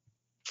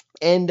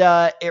 And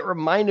it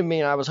reminded me,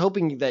 and I was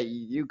hoping that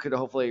you could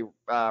hopefully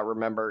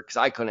remember because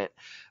I couldn't,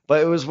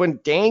 but it was when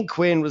Dan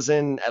Quinn was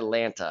in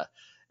Atlanta.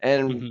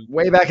 And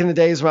way back in the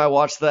days when I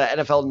watched the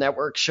NFL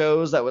Network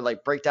shows that would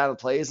like break down the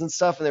plays and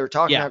stuff, and they were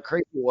talking how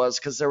crazy it was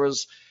because there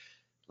was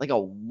like a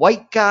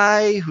white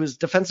guy who was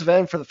defensive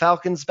end for the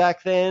Falcons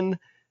back then.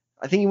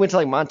 I think he went to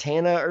like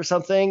Montana or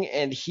something,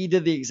 and he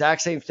did the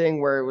exact same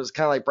thing where it was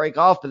kind of like break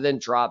off, but then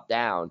drop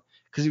down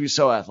because he was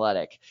so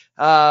athletic.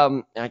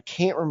 I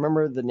can't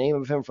remember the name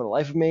of him for the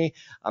life of me.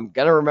 I'm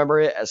going to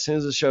remember it as soon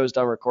as the show is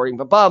done recording.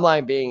 But bottom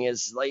line being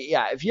is like,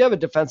 yeah, if you have a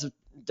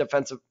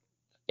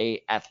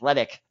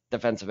athletic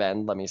defensive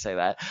end, let me say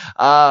that,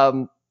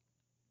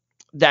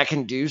 that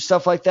can do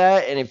stuff like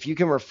that. And if you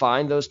can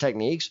refine those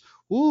techniques,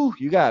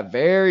 you got a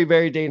very,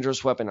 very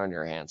dangerous weapon on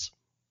your hands.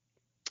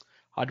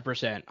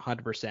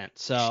 100%.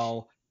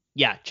 So,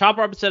 yeah, Chop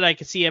Robinson, I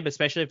can see him,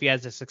 especially if he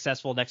has a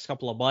successful next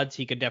couple of months.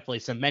 He could definitely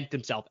cement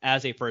himself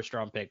as a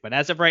first-round pick. But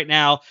as of right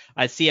now,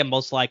 I see him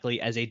most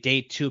likely as a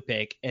day 2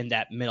 pick in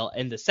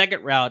the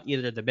second round,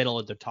 either the middle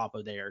or the top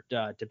of there,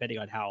 depending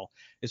on how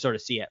you sort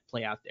of see it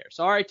play out there.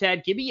 So, all right,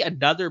 Ted, give me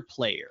another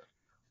player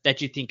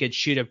that you think could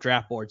shoot up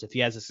draft boards if he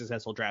has a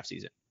successful draft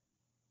season.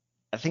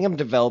 I think I'm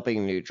developing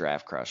a new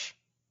draft crush.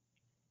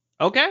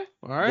 Okay.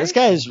 All right. This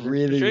guy is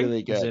really,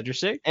 really good. It's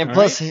interesting. And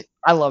plus,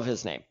 I love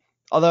his name.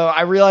 Although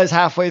I realized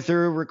halfway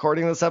through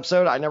recording this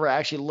episode, I never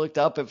actually looked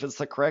up if it's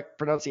the correct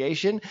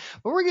pronunciation.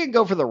 But we're going to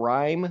go for the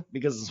rhyme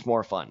because it's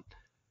more fun.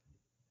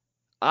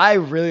 I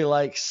really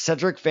like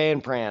Cedric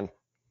Van Pran.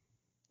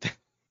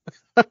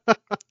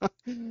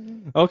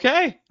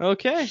 Okay.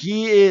 Okay.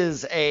 He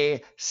is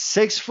a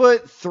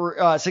 6'4",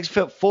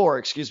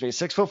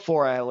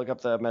 6'4". I look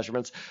up the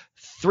measurements.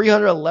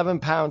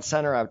 311-pound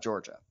center out of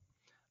Georgia.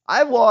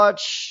 I've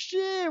watched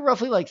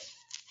roughly like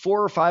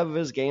 4 or 5 of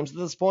his games at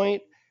this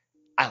point.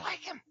 I like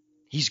him.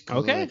 He's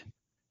Okay. good.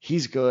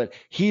 He's good.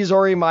 He's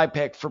already my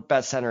pick for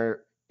best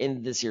center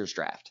in this year's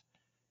draft.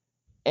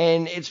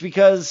 And it's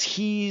because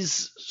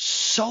he's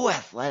so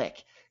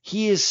athletic.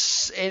 He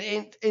is,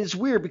 and it's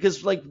weird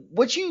because like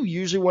what you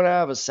usually want to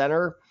have a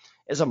center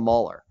is a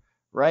mauler,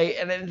 right?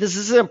 And this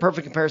isn't a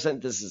perfect comparison.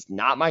 This is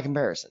not my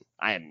comparison.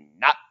 I am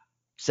not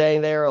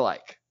saying they're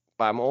alike,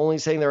 but I'm only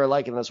saying they're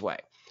alike in this way,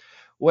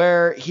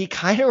 where he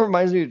kind of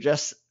reminds me of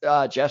Jeff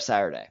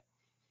Saturday.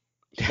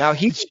 Now Jeff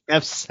he is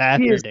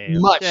Saturday.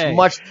 much Okay.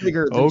 much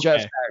bigger than Jeff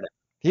Okay. Saturday.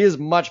 He is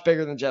much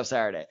bigger than Jeff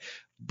Saturday,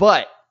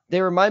 but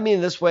they remind me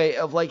in this way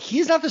of like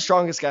he's not the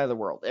strongest guy in the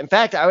world. In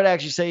fact, I would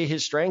actually say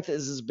his strength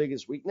is his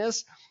biggest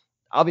weakness.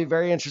 I'll be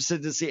very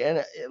interested to see.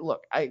 And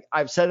look,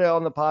 I've said it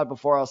on the pod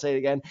before. I'll say it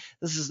again.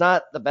 This is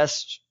not the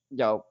best,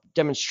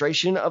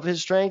 demonstration of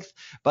his strength,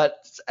 but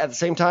at the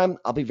same time,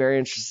 I'll be very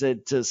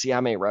interested to see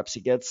how many reps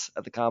he gets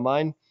at the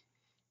combine.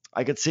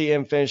 I could see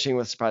him finishing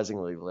with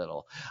surprisingly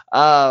little,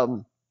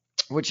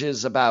 which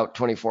is about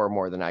 24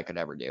 more than I could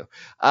ever do.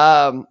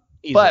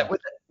 Easily. But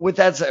with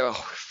that said,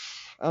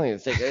 I don't even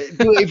think,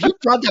 dude, if you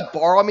dropped that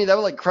bar on me, that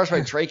would like crush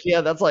my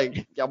trachea. That's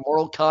like a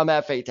Mortal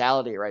Kombat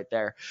fatality right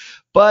there.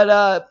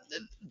 But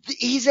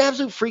he's an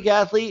absolute freak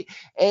athlete,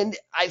 and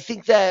I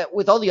think that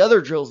with all the other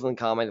drills in the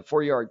combine, the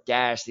 4-yard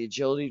dash, the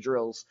agility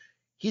drills,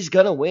 he's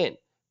gonna win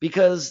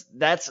because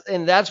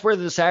that's where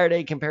the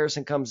Saturday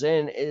comparison comes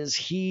in. Is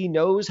he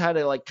knows how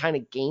to like kind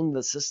of game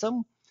the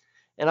system,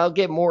 and I'll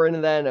get more into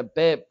that in a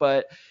bit.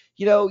 But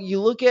you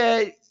look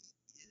at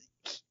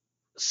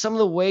some of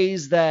the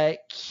ways that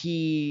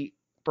he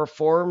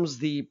performs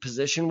the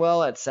position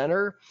well at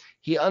center.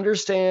 He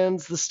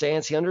understands the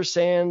stance. He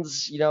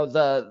understands,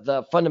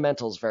 the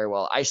fundamentals very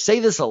well. I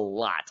say this a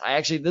lot.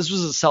 This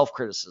was a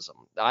self-criticism.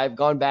 I've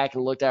gone back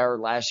and looked at our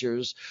last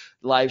year's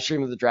live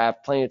stream of the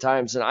draft plenty of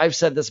times, and I've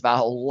said this about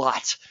a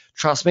lot.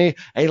 Trust me,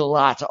 a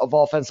lot of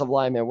offensive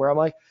linemen where I'm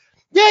like,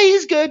 yeah,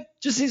 he's good.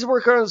 Just needs to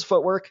work on his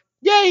footwork.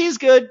 Yeah, he's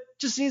good.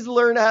 Just needs to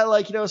learn how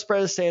to,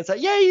 spread his stance out.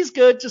 Yeah, he's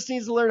good. Just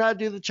needs to learn how to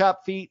do the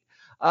chop feet.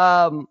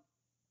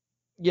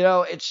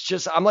 It's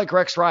just I'm like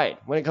Rex Ryan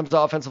when it comes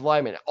to offensive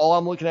linemen. All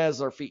I'm looking at is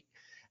their feet.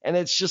 And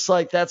it's just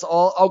like that's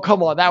all. Oh,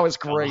 come on. That was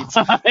great.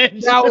 God.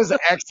 That was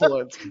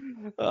excellent.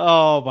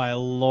 Oh my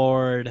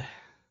lord.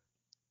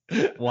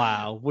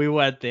 Wow. We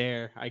went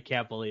there. I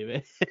can't believe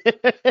it.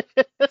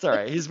 It's all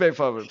right. He's made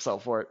fun of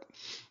himself for it.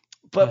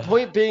 But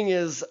point being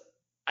is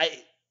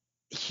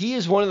he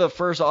is one of the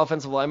first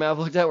offensive linemen I've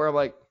looked at where I'm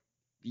like,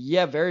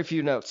 yeah, very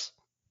few notes.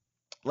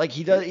 Like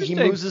he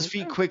moves his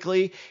feet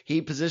quickly.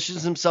 He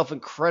positions himself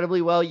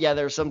incredibly well. Yeah,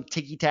 there's some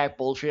ticky tack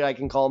bullshit I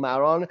can call him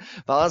out on.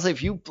 But honestly,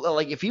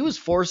 if he was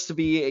forced to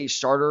be a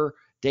starter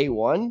day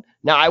one,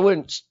 now I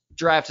wouldn't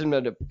draft him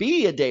to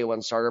be a day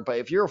one starter. But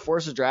if you're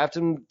forced to draft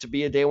him to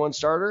be a day one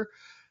starter,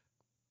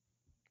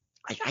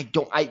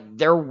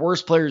 there are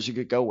worse players you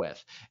could go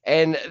with.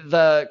 And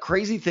the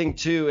crazy thing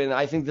too, and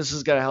I think this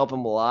is going to help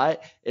him a lot,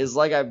 is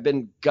like I've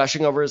been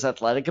gushing over his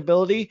athletic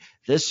ability.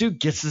 This dude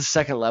gets to the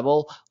second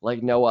level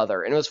like no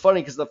other. And it was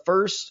funny because the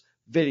first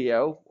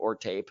video or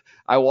tape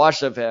I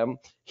watched of him,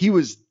 he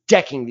was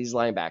decking these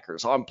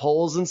linebackers on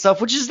pulls and stuff,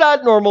 which is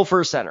not normal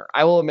for a center.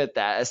 I will admit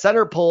that. A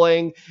center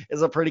pulling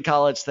is a pretty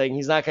college thing.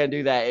 He's not going to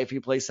do that if he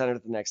plays center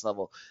at the next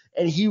level.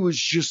 And he was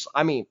just,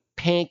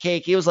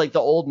 pancake. He was like the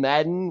old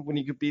Madden when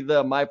you could be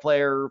the my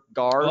player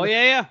guard. Oh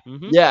yeah.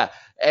 Mm-hmm. Yeah.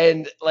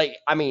 And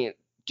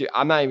dude,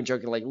 I'm not even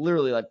joking. Like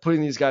literally like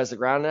putting these guys to the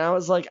ground. And I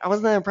wasn't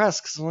that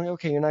impressed because I'm like,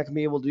 okay, you're not going to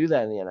be able to do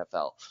that in the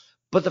NFL.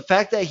 But the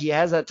fact that he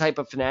has that type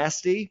of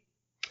tenacity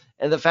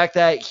and the fact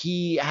that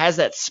he has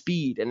that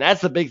speed, and that's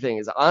the big thing,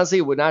 is honestly,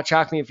 it would not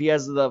shock me if he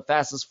has the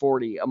fastest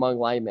 40 among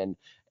linemen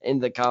in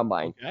the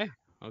combine.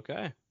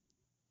 Okay.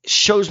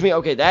 Shows me,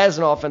 okay, that is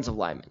an offensive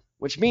lineman,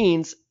 which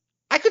means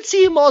I could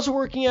see him also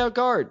working out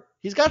guard.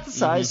 He's got the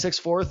size,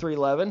 6'4",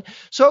 311.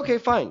 So, okay,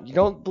 fine. You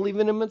don't believe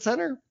in him at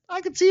center?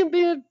 I could see him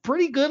being a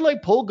pretty good,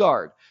 like, pull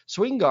guard,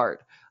 swing guard.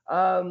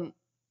 Now,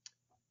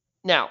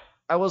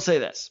 I will say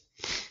this.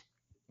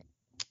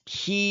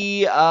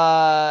 He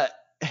does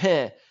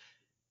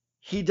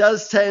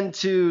tend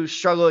to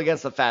struggle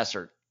against the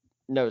faster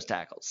nose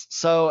tackles.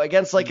 So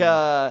against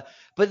but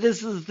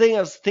this is the thing.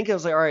 I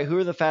was like, all right, who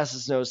are the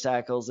fastest nose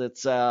tackles?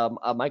 It's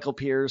Michael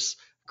Pierce,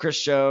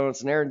 Chris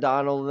Jones, and Aaron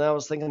Donald. And I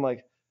was thinking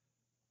like,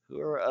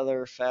 who are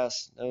other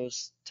fast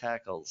nose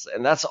tackles?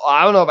 And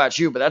I don't know about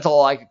you, but that's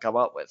all I could come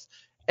up with.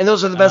 And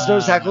those are the best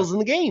nose tackles in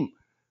the game.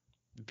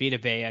 Vita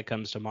Vea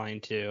comes to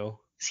mind too.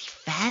 Is he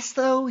fast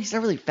though? He's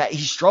not really fast.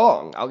 He's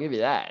strong. I'll give you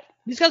that.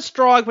 He's got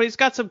strong, but he's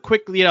got some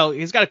quick,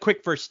 he's got a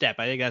quick first step.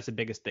 I think that's the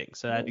biggest thing.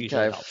 So that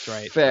usually helps,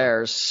 right?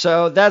 Fair.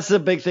 So that's the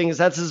big thing.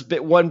 That's his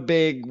one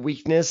big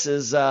weakness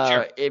is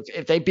Sure.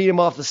 if they beat him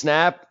off the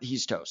snap,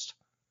 he's toast.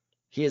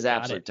 He is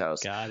Got absolute it.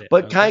 toast. Got it.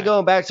 But kind of Okay.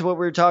 going back to what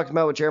we were talking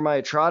about with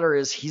Jeremiah Trotter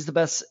is he's the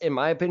best, in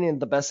my opinion,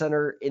 the best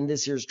center in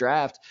this year's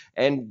draft.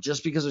 And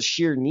just because of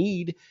sheer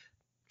need,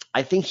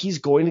 I think he's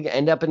going to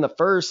end up in the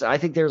first. And I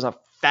think there's a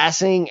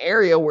fascinating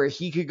area where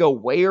he could go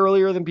way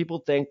earlier than people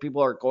think.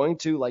 People are going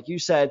to, like you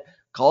said,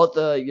 call it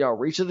the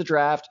reach of the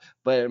draft.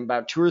 But in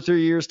about 2 or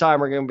 3 years' time,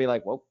 we're going to be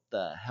like, what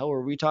the hell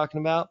are we talking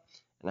about?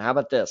 And how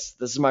about this?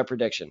 This is my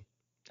prediction.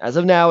 As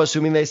of now,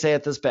 assuming they stay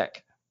at this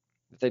pick,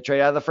 if they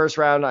trade out of the first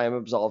round, I am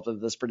absolved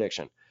of this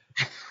prediction.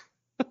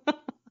 Do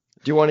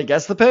you want to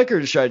guess the pick,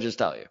 or should I just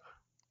tell you?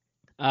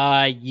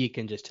 You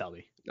can just tell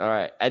me. All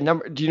right. At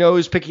number, do you know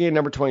who's picking at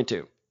number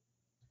 22?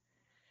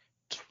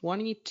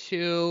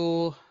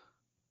 22.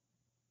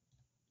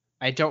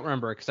 I don't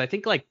remember because I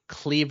think like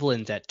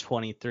Cleveland's at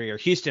 23 or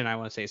Houston, I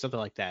want to say something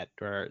like that.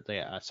 Or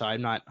yeah, so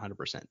I'm not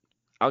 100%.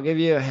 I'll give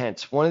you a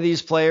hint. One of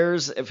these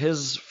players, if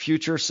his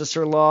future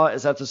sister-in-law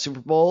is at the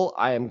Super Bowl,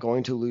 I am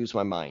going to lose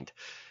my mind.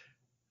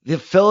 The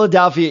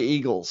Philadelphia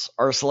Eagles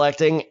are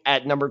selecting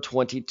at number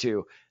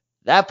 22.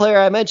 That player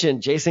I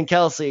mentioned, Jason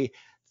Kelsey,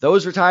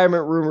 those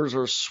retirement rumors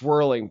are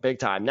swirling big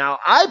time. Now,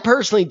 I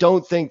personally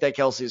don't think that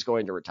Kelsey is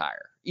going to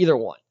retire, either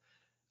one.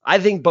 I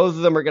think both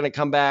of them are going to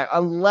come back,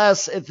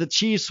 unless if the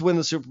Chiefs win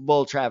the Super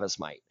Bowl, Travis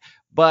might.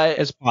 But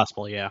It's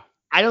possible, yeah.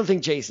 I don't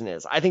think Jason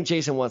is. I think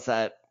Jason wants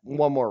that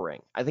one more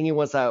ring. I think he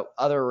wants that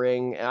other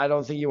ring, and I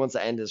don't think he wants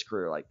to end his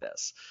career like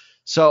this.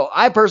 So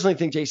I personally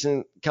think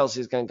Jason Kelsey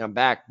is going to come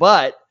back.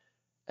 But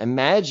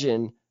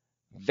imagine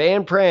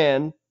Van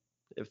Pran,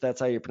 if that's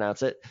how you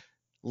pronounce it,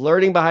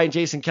 learning behind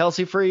Jason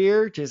Kelsey for a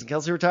year. Jason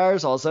Kelsey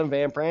retires. All of a sudden,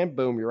 Van Pran,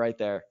 boom, you're right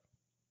there.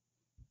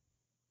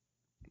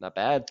 Not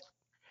bad.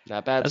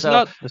 Not bad. That's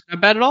not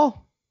bad at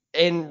all.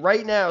 And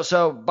right now,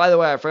 so by the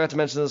way, I forgot to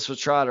mention this with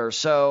Trotter.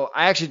 So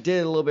I actually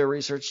did a little bit of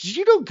research. Did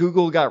you know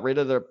Google got rid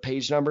of their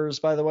page numbers,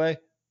 by the way?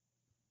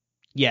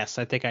 Yes,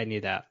 I think I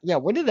knew that. Yeah,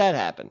 when did that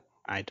happen?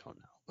 I don't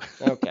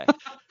know. Okay.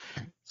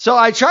 So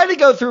I tried to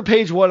go through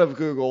page one of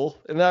Google,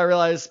 and then I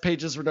realized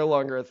pages were no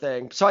longer a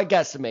thing. So I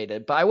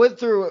guesstimated, but I went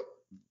through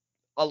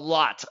a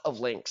lot of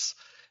links.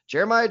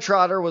 Jeremiah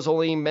Trotter was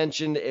only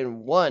mentioned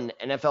in one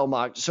NFL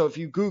mock. So if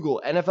you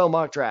Google NFL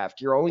mock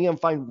draft, you're only going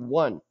to find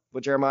one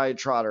with Jeremiah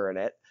Trotter in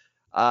it.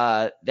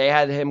 They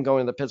had him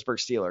going to the Pittsburgh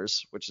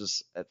Steelers, which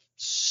is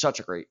such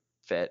a great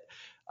fit.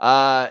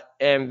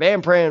 And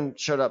Van Pran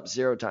showed up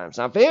 0 times.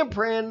 Now, Van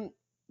Pran,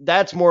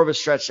 that's more of a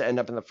stretch to end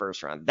up in the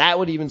first round. That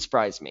would even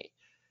surprise me.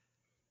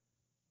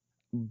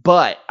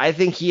 But I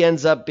think he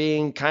ends up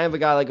being kind of a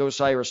guy like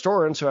Osiris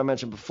Torrance, who I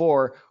mentioned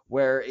before,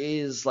 where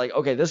he's like,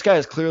 okay, this guy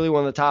is clearly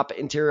one of the top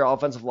interior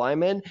offensive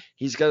linemen.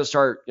 He's going to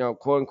start,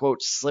 quote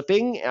unquote,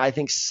 slipping. And I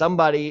think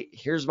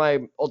here's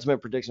my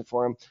ultimate prediction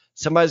for him.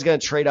 Somebody's going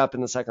to trade up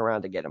in the second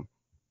round to get him.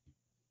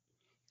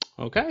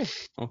 Okay.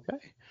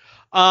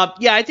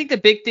 Yeah, I think the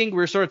big thing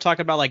we're sort of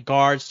talking about, like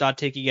guards not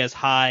taking as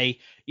high,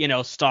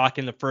 stock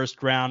in the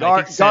first round.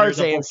 I think guards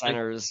and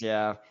centers,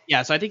 yeah.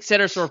 Yeah, so I think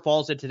center sort of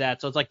falls into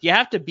that. So it's like you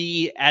have to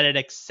be at an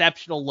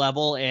exceptional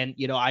level, and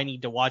I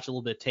need to watch a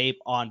little bit of tape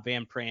on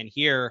Van Pran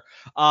here.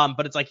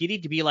 But it's like you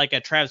need to be like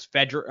a Travis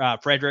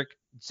Frederick.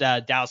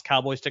 Dallas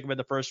Cowboys took him in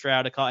the first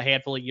round a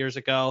handful of years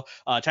ago.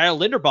 Tyler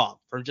Linderbaum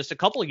from just a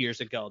couple of years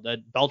ago.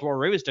 The Baltimore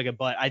Ravens took him,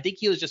 but I think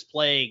he was just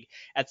playing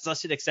at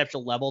such an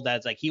exceptional level that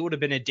it's like he would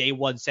have been a day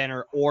one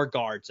center or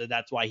guard, so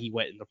that's why he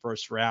went in the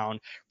first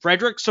round.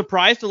 Frederick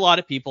surprised a lot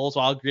of people,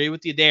 so I'll agree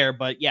with you there.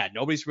 But yeah,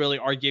 nobody's really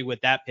arguing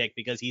with that pick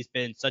because he's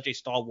been such a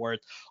stalwart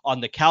on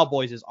the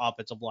Cowboys'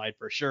 offensive line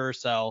for sure.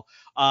 So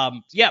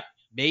yeah.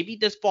 Maybe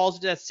this falls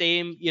into that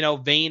same,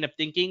 vein of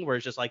thinking where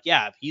it's just like,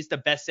 yeah, if he's the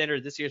best center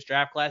of this year's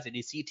draft class and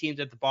you see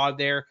teams at the bottom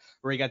there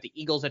where you got the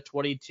Eagles at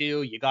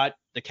 22, you got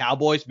the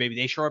Cowboys, maybe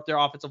they shore up their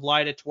offensive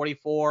line at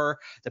 24.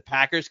 The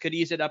Packers could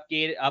use an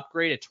upgrade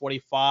at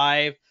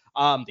 25.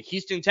 The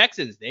Houston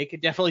Texans, they could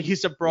definitely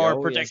use some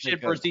protection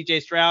for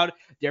CJ Stroud.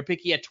 They're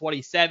picking at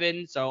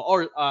 27.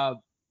 So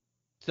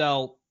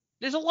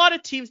there's a lot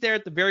of teams there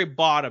at the very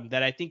bottom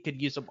that I think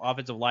could use some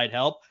offensive line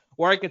help,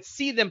 or I could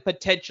see them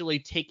potentially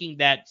taking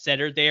that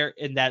center there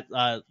in that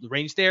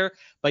range there.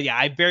 But yeah,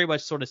 I very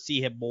much sort of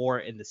see him more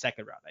in the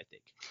second round, I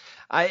think.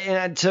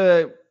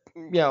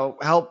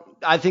 Help,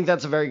 I think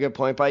that's a very good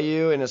point by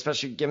you, and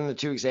especially given the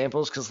two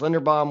examples, because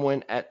Linderbaum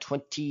went at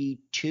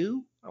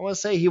 22, I want to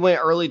say. He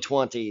went early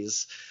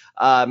 20s.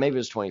 Maybe it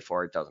was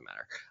 24. It doesn't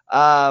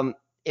matter.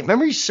 If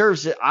memory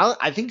serves it,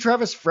 I think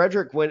Travis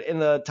Frederick went in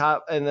the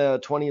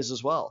 20s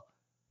as well.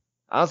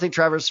 I don't think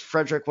Travis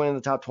Frederick went in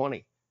the top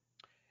 20.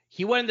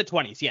 He went in the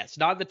 20s, yes,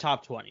 not the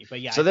top 20, but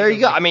yeah. So there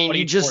you go. I mean,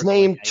 you just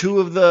named two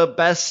of the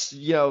best,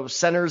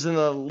 centers in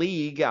the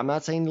league. I'm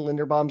not saying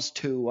Linderbaum's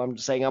 2. I'm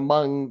just saying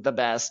among the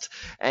best.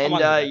 And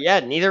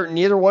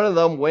neither one of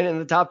them went in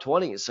the top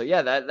 20. So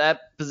yeah,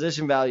 that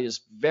position value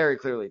is very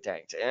clearly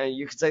tanked. And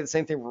you could say the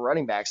same thing for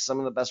running backs. Some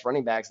of the best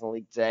running backs in the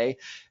league today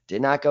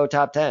did not go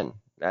top 10.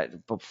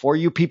 Before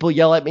you people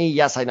yell at me,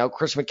 yes, I know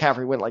Chris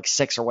McCaffrey went like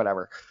 6 or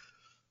whatever.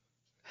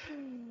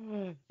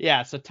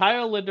 Yeah, so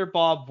Tyler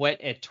Linderbaum went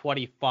at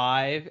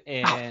 25,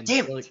 and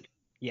damn it.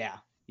 Yeah,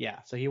 Yeah,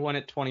 so he won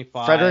at Frederick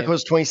 25.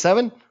 was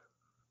 27.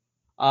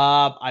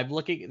 I'm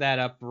looking that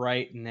up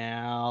right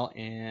now,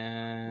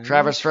 and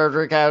Travis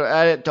Frederick,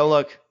 don't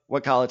look.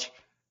 What college?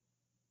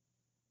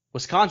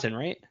 Wisconsin,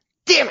 right?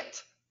 Damn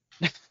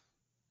it!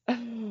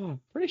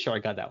 Pretty sure I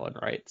got that one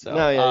right. So,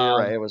 No, yeah, you're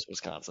right. It was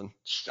Wisconsin.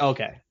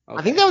 okay,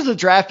 I think okay. that was a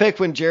draft pick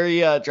when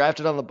Jerry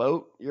drafted on the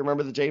boat. You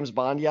remember the James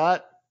Bond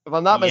yacht? If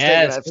I'm not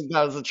mistaken, Yes, I think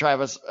that was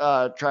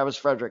the Travis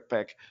Frederick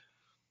pick.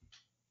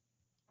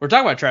 we're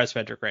talking about Travis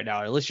Frederick right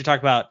now. Or at least you're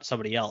talking about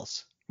somebody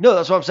else. No,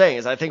 that's what I'm saying.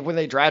 Is I think when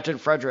they drafted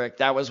Frederick,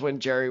 that was when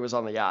Jerry was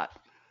on the yacht.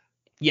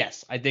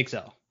 Yes, I think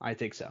so. I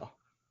think so.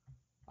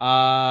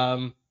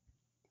 Um,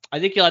 I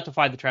think you'll have to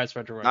find the Travis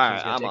Frederick one All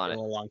because right, it's going to I'm take on a it.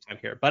 little long time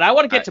here. But I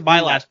want to All get right, to who my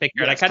you got? last pick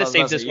here, and I Yes, kind of cause I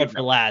saved was about to this say, one you for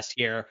go. last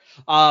here.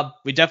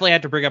 We definitely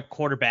had to bring up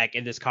quarterback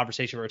in this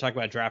conversation. We were talking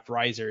about draft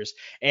risers,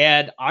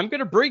 and I'm going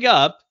to bring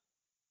up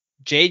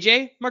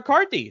JJ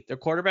McCarthy, the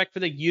quarterback for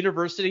the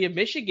University of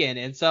Michigan.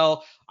 And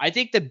so I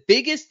think the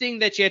biggest thing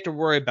that you have to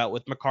worry about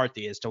with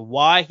McCarthy as to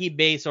why he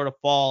may sort of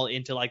fall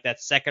into like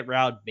that second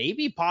round,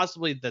 maybe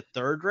possibly the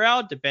third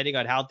round, depending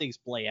on how things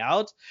play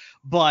out.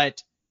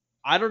 But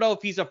I don't know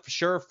if he's a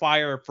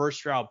surefire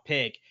first round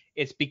pick.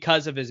 It's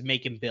because of his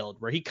make and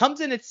build, where he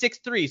comes in at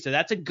 6'3, so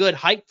that's a good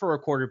height for a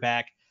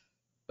quarterback.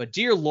 But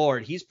dear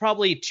Lord, he's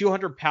probably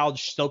 200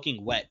 pounds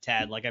soaking wet,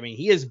 Tad. Like, I mean,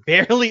 he is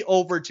barely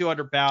over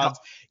 200 Talk, pounds.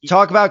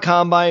 talk about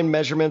combine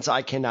measurements.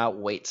 I cannot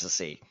wait to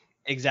see.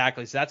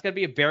 Exactly. So that's going to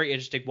be a very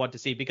interesting one to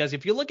see because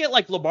if you look at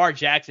like Lamar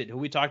Jackson, who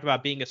we talked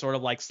about being a sort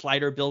of like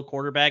slider build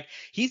quarterback,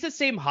 he's the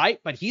same height,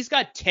 but he's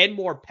got 10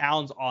 more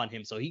pounds on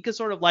him. So he could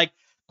sort of like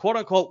quote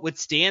unquote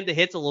withstand the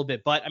hits a little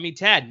bit. But I mean,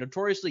 Tad,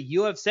 notoriously,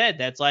 you have said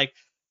that's like,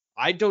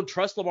 I don't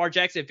trust Lamar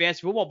Jackson in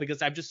fantasy football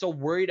because I'm just so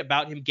worried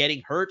about him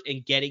getting hurt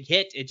and getting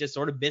hit and just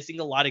sort of missing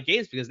a lot of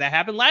games because that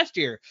happened last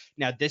year.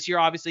 Now, this year,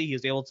 obviously, he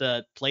was able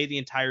to play the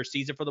entire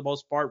season for the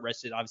most part,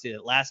 rested obviously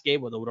that last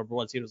game when the number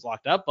one seed was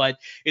locked up, but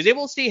he was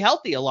able to stay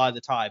healthy a lot of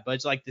the time. But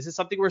it's like, this is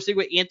something we're seeing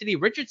with Anthony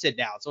Richardson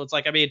now. So it's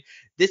like, I mean,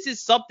 this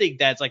is something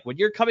that's like when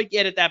you're coming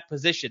in at that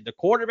position, the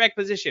quarterback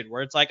position,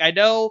 where it's like, I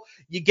know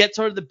you get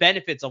sort of the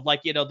benefits of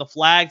like, the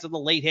flags and the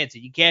late hits,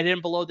 and you can't hit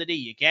him below the knee.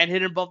 You can't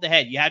hit him above the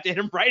head. You have to hit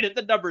him right at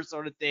the numbers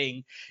sort of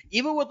thing.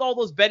 Even with all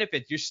those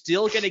benefits, you're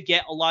still going to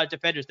get a lot of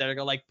defenders that are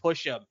going to like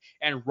push him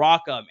and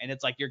rock him. And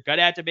it's like, you're going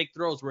to have to make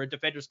throws where a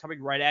defender's coming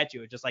right at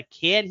you. It's just like,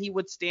 can he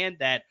withstand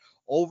that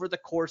over the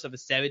course of a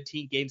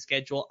 17 game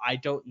schedule? I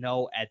don't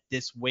know at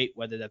this weight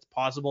whether that's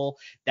possible.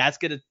 That's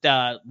going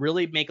to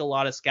really make a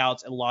lot of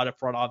scouts and a lot of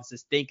front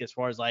offices think as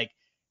far as like,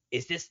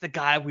 is this the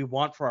guy we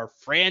want for our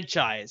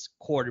franchise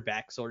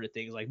quarterback sort of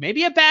things? Like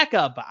maybe a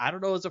backup, but I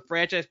don't know as a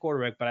franchise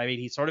quarterback, but I mean,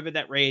 he's sort of in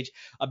that range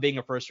of being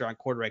a first round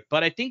quarterback.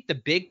 But I think the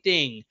big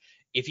thing,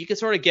 if you can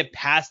sort of get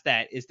past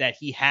that, is that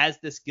he has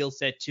the skill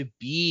set to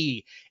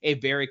be a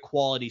very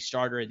quality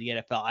starter in the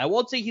NFL. I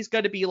won't say he's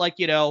going to be like,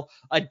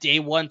 a day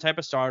one type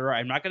of starter.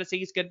 I'm not going to say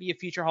he's going to be a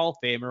future Hall of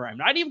Famer. I'm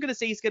not even going to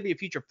say he's going to be a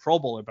future Pro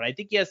Bowler, but I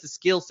think he has the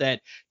skill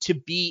set to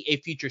be a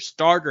future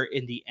starter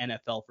in the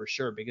NFL for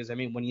sure. Because, I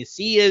mean, when you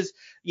see his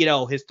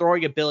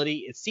throwing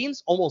ability, it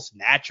seems almost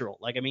natural.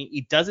 Like, I mean,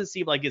 he doesn't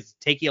seem like it's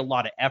taking a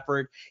lot of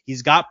effort.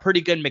 He's got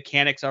pretty good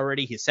mechanics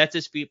already. He sets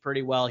his feet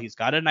pretty well. He's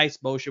got a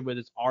nice motion with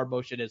his arm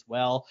motion as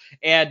well.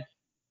 And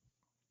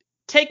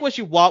take what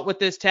you want with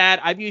this,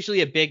 Tad. I'm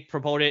usually a big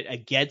proponent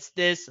against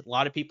this. A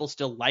lot of people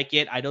still like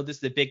it. I know this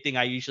is the big thing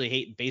I usually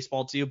hate in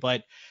baseball too,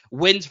 but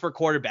wins for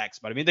quarterbacks.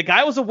 But I mean, the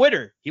guy was a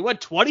winner. He went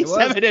It was.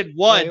 27 and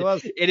Yeah, he 1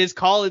 was. in his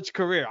college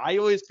career. I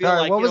always feel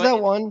Sorry, like, what was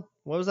that one?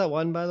 What was that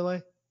one, by the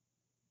way?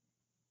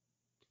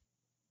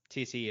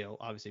 TCU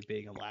obviously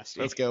being a last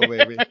year. Let's go,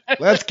 baby.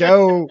 Let's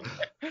go.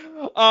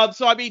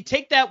 So I mean,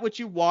 take that what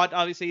you want.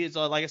 Obviously, is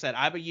like I said,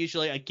 I'm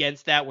usually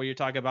against that where you're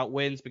talking about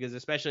wins because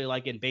especially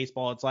like in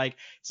baseball, it's like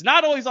it's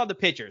not always on the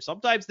pitcher.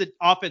 Sometimes the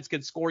offense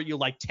can score you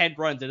like 10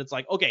 runs, and it's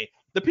like okay,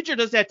 the pitcher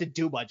doesn't have to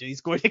do much, and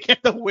he's going to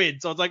get the win.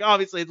 So it's like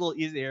obviously it's a little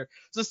easier.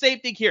 So same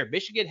thing here.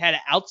 Michigan had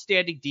an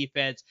outstanding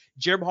defense.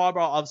 Jim Harbaugh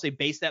obviously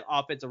based that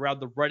offense around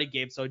the running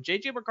game. So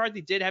JJ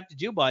McCarthy did have to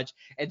do much,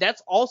 and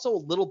that's also a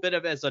little bit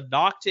of as a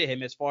knock to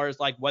him as far as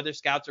like whether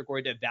scouts are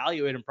going to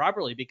evaluate him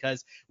properly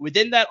because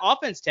within that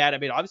offense, Tad, I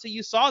mean, obviously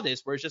you saw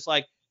this where it's just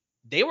like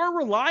they were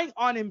relying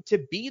on him to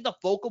be the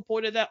focal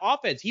point of that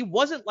offense. He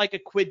wasn't like a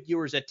Quinn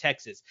Ewers at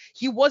Texas.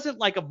 He wasn't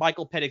like a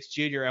Michael Penix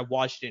Jr. at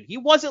Washington. He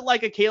wasn't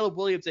like a Caleb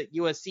Williams at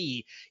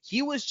USC.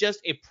 He was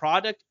just a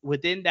product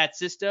within that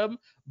system.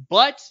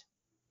 But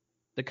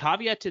the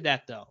caveat to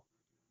that, though,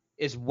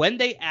 is when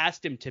they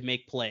asked him to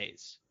make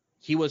plays,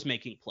 he was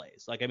making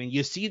plays. Like, I mean,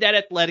 you see that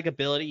athletic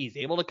ability. He's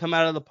able to come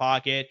out of the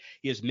pocket.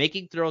 He was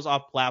making throws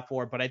off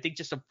platform. But I think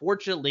just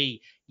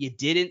unfortunately, you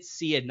didn't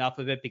see enough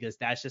of it because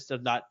that's just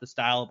not the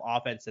style of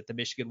offense that the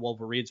Michigan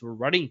Wolverines were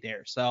running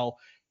there. So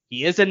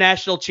he is a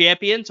national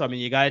champion. So, I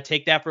mean, you got to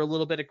take that for a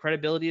little bit of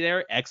credibility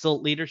there.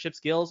 Excellent leadership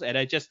skills. And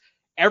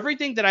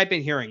everything that I've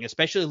been hearing,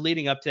 especially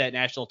leading up to that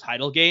national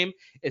title game,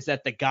 is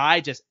that the guy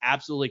just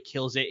absolutely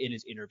kills it in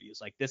his interviews.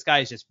 Like, this guy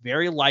is just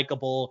very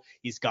likable.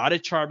 He's got a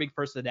charming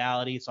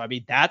personality. So, I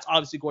mean, that's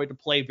obviously going to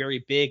play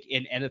very big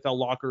in NFL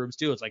locker rooms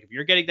too. It's like, if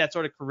you're getting that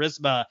sort of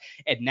charisma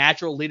and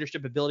natural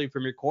leadership ability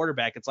from your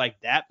quarterback, it's like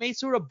that may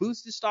sort of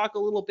boost his stock a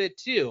little bit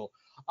too.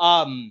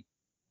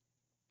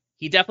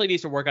 He definitely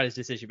needs to work on his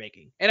decision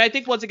making. And I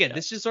think, once again,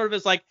 this just sort of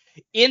is like,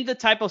 in the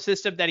type of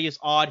system that he is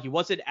on, he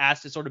wasn't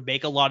asked to sort of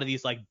make a lot of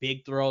these like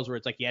big throws where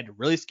it's like he had to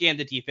really scan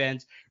the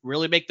defense,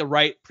 really make the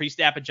right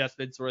pre-snap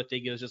adjustments sort of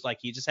thing. It was just like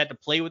he just had to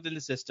play within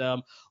the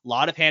system. A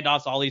lot of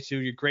handoffs, all these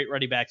two your great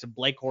running backs, and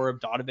Blake Corum,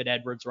 Donovan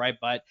Edwards, right?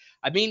 But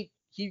I mean,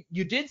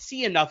 you did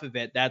see enough of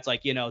it that's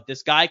like,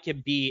 this guy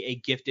can be a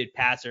gifted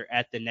passer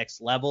at the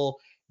next level.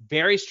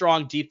 Very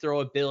strong deep throw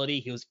ability.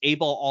 He was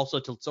able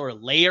also to sort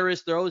of layer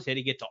his throws,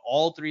 hitting it to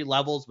all three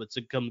levels with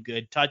some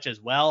good touch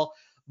as well.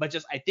 But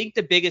just, I think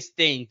the biggest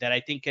thing that I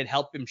think can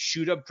help him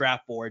shoot up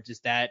draft boards is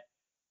that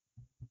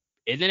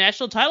in the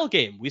national title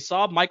game, we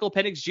saw Michael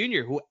Penix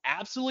Jr., who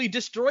absolutely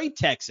destroyed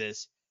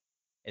Texas.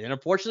 And then,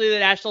 unfortunately, the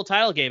national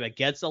title game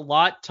against a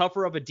lot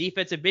tougher of a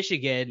defense in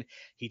Michigan,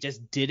 he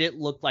just didn't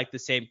look like the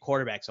same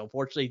quarterback. So,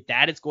 unfortunately,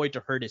 that is going to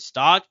hurt his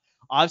stock.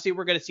 Obviously,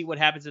 we're going to see what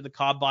happens in the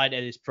combine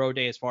and his pro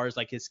day as far as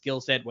like his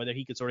skill set, whether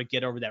he could sort of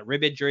get over that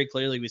rib injury.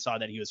 Clearly, we saw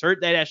that he was hurt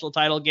in that national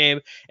title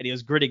game and he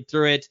was gritting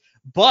through it.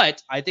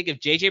 But I think if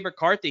JJ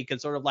McCarthy can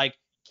sort of like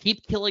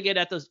keep killing it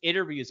at those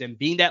interviews and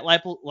being that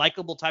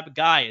likable type of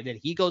guy, and then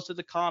he goes to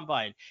the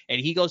combine and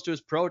he goes to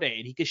his pro day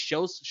and he can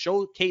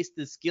showcase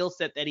the skill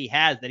set that he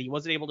has that he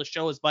wasn't able to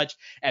show as much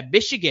at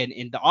Michigan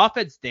in the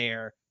offense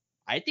there,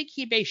 I think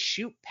he may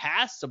shoot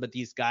past some of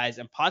these guys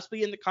and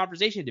possibly in the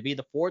conversation to be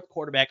the fourth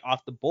quarterback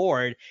off the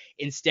board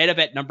instead of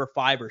at number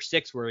 5 or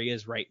 6 where he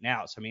is right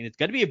now. So, I mean, it's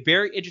going to be a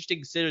very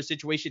interesting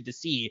situation to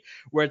see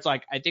where it's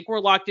like, I think we're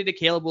locked into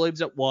Caleb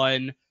Williams at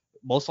 1,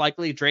 most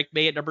likely Drake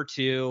May at number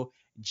 2.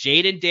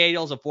 Jaden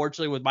Daniels,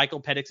 unfortunately, with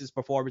Michael Penix's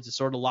performance, is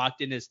sort of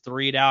locked in as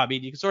 3 now. I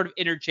mean, you can sort of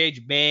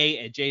interchange May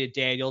and Jaden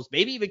Daniels,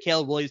 maybe even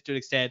Caleb Williams to an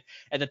extent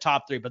at the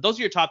top 3, but those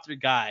are your top 3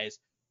 guys.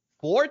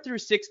 4 through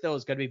 6, though,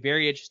 is going to be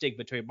very interesting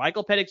between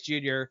Michael Penix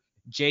Jr.,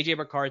 J.J.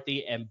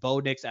 McCarthy, and Bo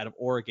Nix out of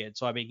Oregon.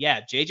 So, I mean, yeah,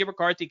 J.J.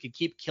 McCarthy can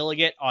keep killing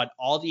it on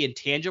all the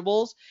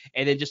intangibles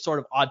and then just sort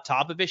of on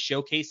top of it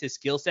showcase his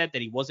skill set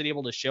that he wasn't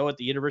able to show at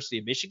the University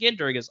of Michigan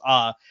during his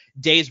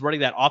days running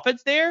that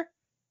offense there.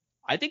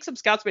 I think some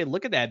scouts may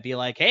look at that and be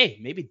like, hey,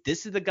 maybe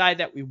this is the guy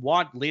that we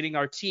want leading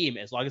our team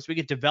as long as we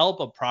can develop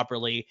him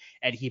properly,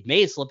 and he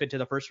may slip into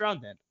the first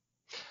round then.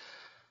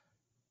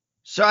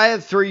 So I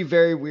have 3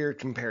 very weird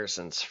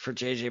comparisons for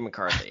JJ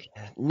McCarthy,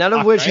 none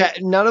of which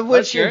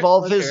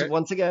involve his.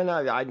 Once again,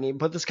 I need to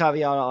put this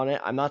caveat on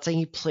it. I'm not saying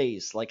he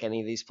plays like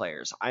any of these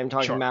players. I'm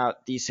talking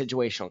about the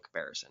situational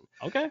comparison.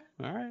 Okay,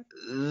 all right.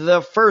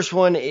 The first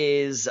one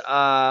is,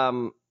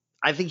 I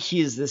think he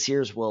is this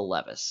year's Will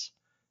Levis,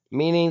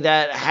 meaning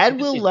that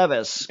had Will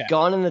Levis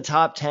gone in the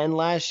top 10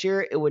 last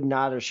year, it would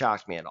not have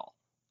shocked me at all.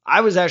 I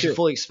was actually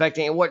fully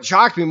expecting, and what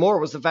shocked me more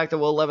was the fact that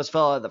Will Levis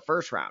fell out of the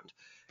first round.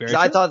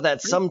 I thought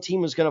that some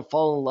team was going to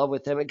fall in love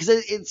with him because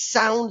it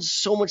sounds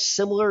so much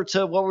similar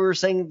to what we were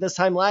saying this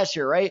time last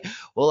year, right?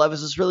 Will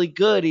Levis is really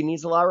good. He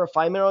needs a lot of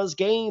refinement on his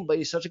game, but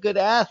he's such a good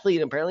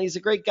athlete. Apparently he's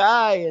a great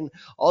guy and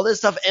all this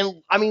stuff.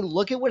 And I mean,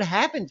 look at what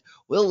happened.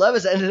 Will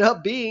Levis ended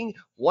up being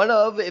one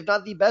of, if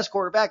not the best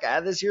quarterback out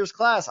of this year's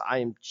class. I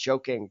am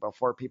joking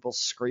before people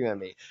scream at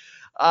me.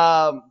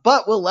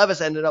 But Will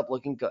Levis ended up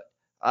looking good.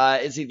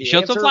 Is he the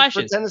answer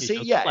for Tennessee?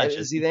 Yeah.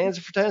 Is he the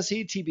answer for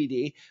Tennessee?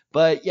 TBD.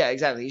 But yeah,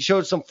 exactly. He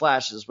showed some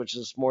flashes, which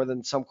is more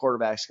than some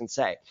quarterbacks can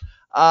say.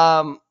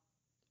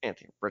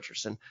 Anthony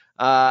Richardson.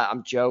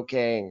 I'm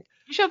joking.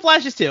 He showed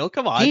flashes too.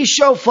 Come on. He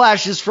showed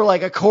flashes for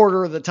like a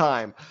quarter of the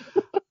time.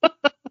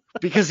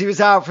 Because he was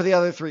out for the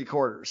other 3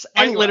 quarters.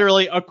 Anyway,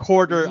 literally a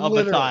quarter of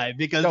the time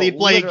because they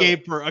play a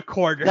game for a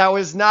quarter. That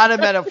was not a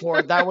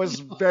metaphor. That was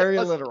very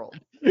literal.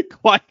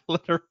 Quite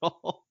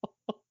literal.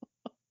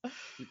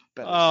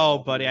 Oh,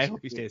 buddy, I hope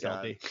he stays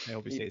healthy. I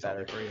hope he stays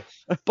healthy for you.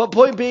 But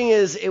point being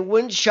is, it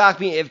wouldn't shock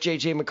me if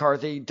J.J.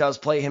 McCarthy does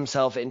play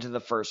himself into the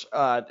first,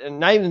 and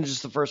not even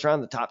just the first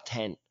round, the top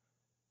 10.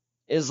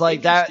 Is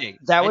like that.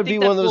 That would be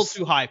one of those. A little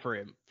too high for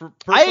him.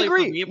 I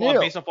agree. For me,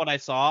 based off what I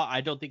saw,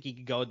 I don't think he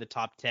could go in the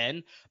top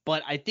 10,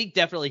 but I think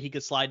definitely he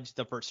could slide into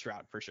the first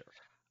round for sure.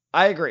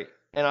 I agree,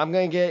 and I'm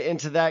going to get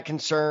into that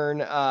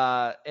concern in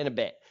a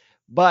bit,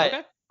 but.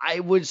 Okay. I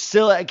would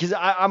still, because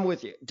I'm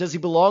with you. Does he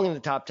belong in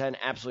the top 10?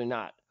 Absolutely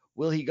not.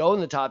 Will he go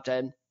in the top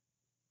 10?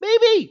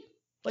 Maybe.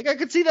 Like, I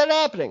could see that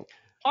happening.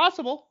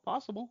 Possible.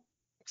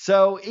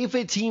 So if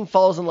a team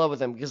falls in love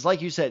with him, because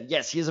like you said,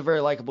 yes, he's a very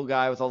likable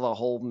guy with all the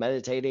whole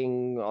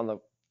meditating on the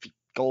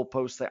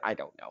goalpost thing. I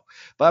don't know.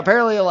 But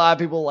apparently a lot of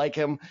people like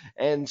him.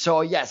 And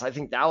so, yes, I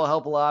think that will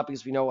help a lot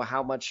because we know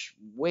how much,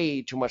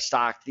 way too much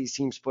stock these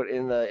teams put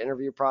in the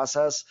interview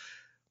process.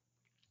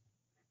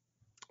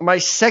 My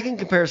second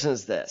comparison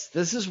is this.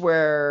 This is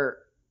where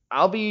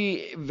I'll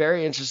be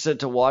very interested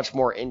to watch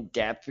more in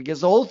depth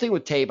because the whole thing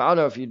with tape, I don't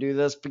know if you do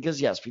this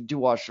because yes, we do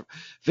watch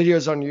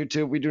videos on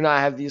YouTube. We do not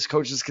have these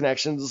coaches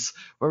connections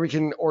where we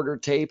can order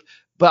tape.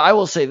 But I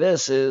will say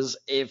this is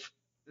if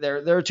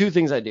there are two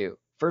things I do.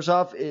 First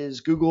off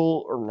is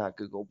Google or not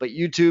Google, but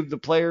YouTube the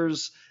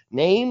player's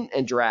name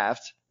and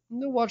draft.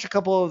 And then watch a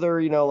couple of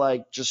their,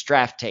 like just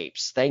draft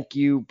tapes. Thank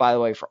you, by the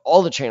way, for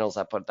all the channels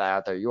that put that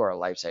out there. You are a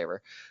lifesaver.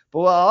 But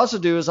what I'll also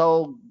do is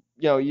I'll,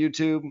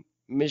 YouTube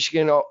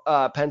Michigan,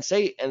 Penn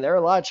State, and there are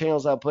a lot of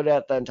channels that put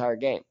out the entire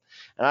game.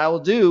 And I will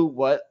do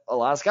what a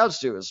lot of scouts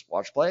do: is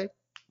watch play,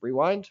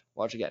 rewind,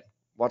 watch again,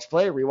 watch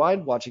play,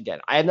 rewind, watch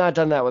again. I have not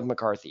done that with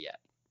McCarthy yet.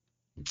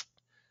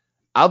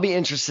 I'll be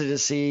interested to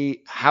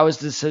see how his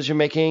decision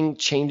making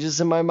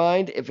changes in my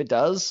mind if it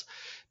does,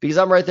 because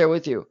I'm right there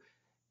with you.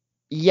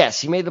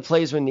 Yes, he made the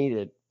plays when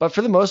needed, but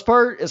for the most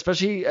part,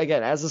 especially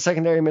again as a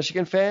secondary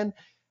Michigan fan,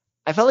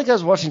 I felt like I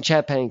was watching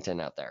Chad Pennington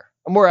out there.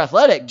 A more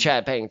athletic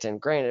Chad Pennington,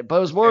 granted, but it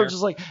was more Fair,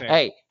 just like,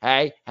 fair.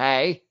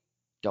 hey,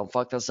 don't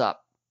fuck this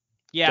up.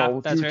 Yeah,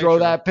 Don't that's you very throw true.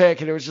 that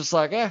pick. And it was just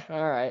like,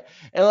 all right.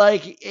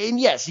 And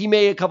yes, he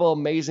made a couple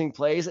amazing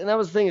plays. And that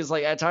was the thing is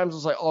like at times it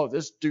was like, oh,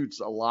 this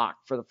dude's a lock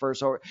for the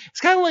first over.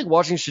 It's kind of like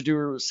watching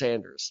Shadur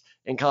Sanders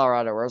in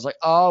Colorado, where I was like,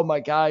 oh my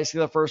God, I see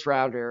the first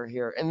rounder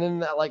here. And then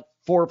that like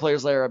 4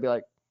 players later, I'd be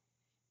like,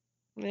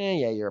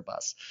 yeah, you're a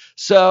bust.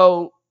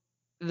 So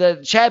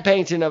the Chad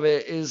Pennington of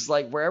it is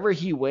like wherever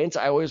he went,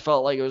 I always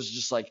felt like it was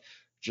just like,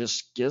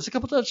 just get us a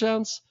couple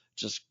touchdowns,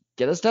 just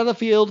get us down the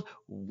field.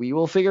 We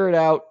will figure it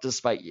out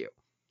despite you,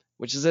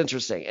 which is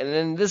interesting. And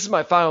then this is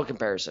my final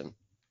comparison.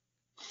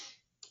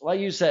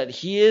 Like you said,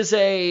 he is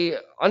a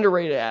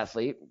underrated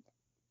athlete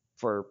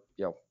for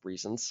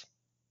reasons,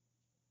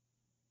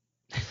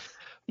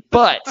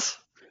 but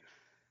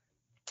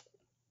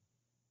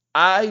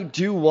I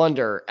do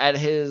wonder at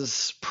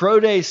his pro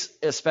days,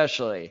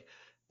 especially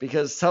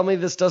because tell me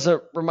this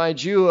doesn't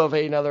remind you of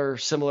another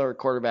similar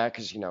quarterback,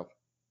 because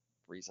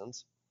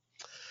reasons.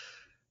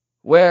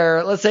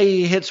 Where let's say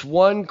he hits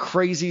one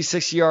crazy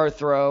 60-yard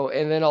throw,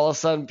 and then all of a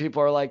sudden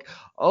people are like,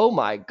 oh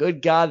my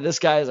good God, this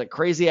guy is a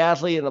crazy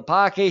athlete in the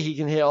pocket. He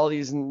can hit all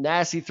these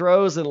nasty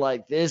throws, and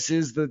like, this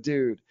is the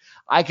dude.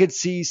 I could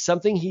see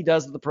something he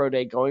does at the pro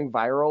day going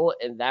viral,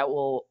 and that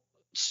will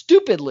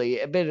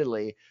stupidly,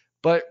 admittedly,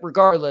 but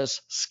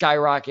regardless,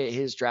 skyrocket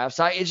his draft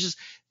side. It's just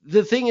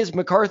the thing is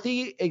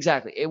McCarthy,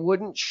 exactly. It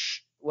wouldn't,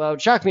 well,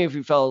 it shocked me if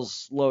he fell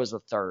as low as a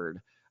third.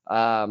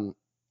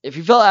 If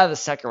he fell out of the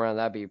second round,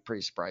 that'd be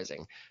pretty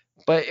surprising.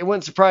 But it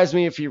wouldn't surprise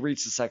me if he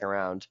reached the second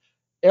round.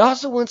 It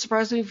also wouldn't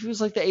surprise me if he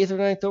was like the 8th or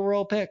ninth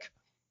overall pick.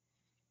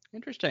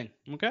 Interesting.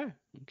 Okay.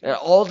 It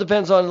all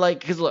depends on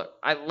because look,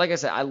 like I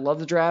said, I love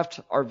the draft.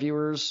 Our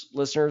viewers,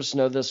 listeners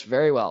know this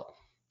very well.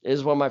 It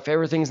is one of my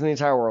favorite things in the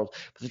entire world.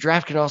 But the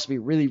draft can also be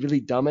really, really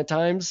dumb at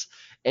times.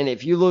 And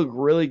if you look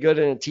really good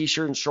in a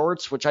t-shirt and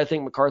shorts, which I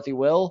think McCarthy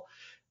will,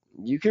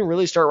 you can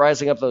really start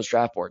rising up those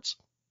draft boards.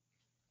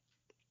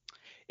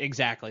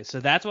 Exactly.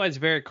 So that's why it's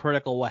very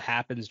critical what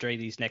happens during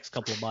these next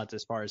couple of months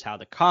as far as how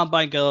the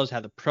combine goes, how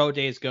the pro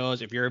days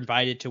goes. If you're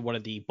invited to one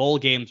of the bowl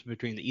games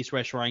between the East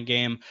West Shrine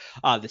game,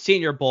 the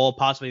Senior Bowl,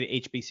 possibly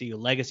the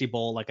HBCU Legacy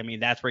Bowl,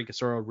 that's where you can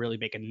sort of really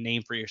make a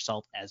name for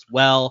yourself as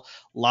well.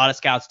 A lot of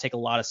scouts take a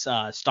lot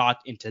of stock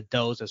into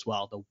those as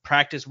well. The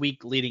practice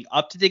week leading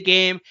up to the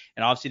game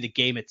and obviously the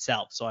game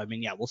itself. So,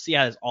 we'll see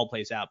how this all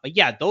plays out. But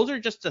yeah, those are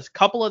just a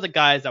couple of the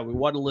guys that we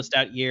want to list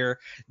out here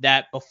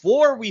that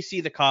before we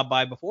see the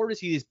combine, before we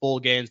see these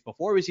bowl games,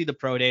 before we see the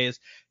pro days,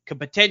 could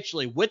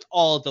potentially, with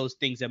all of those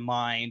things in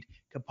mind,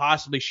 could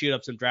possibly shoot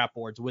up some draft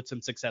boards with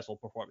some successful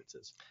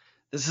performances.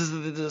 This is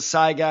the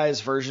Psy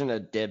Guys version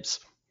of Dibs.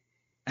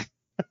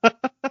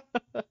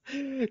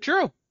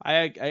 True. I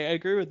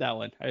agree with that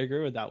one. I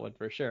agree with that one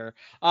for sure.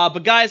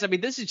 But guys,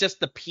 this is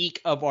just the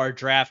peak of our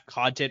draft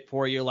content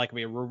for you.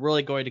 We're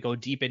really going to go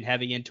deep and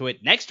heavy into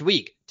it next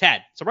week.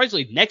 Tad,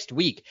 surprisingly, next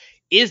week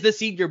is the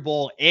Senior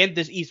Bowl and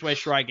this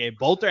East-West Shrine game.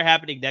 Both are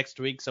happening next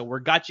week, so we're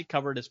got you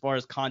covered as far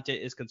as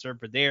content is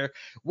concerned for there.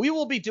 We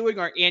will be doing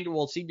our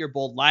annual Senior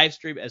Bowl live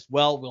stream as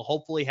well. We'll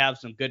hopefully have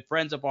some good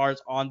friends of ours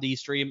on the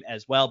stream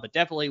as well, but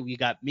definitely we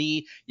got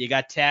me, you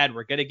got Tad.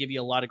 We're going to give you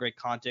a lot of great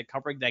content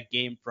covering that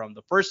game from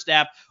the first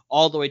snap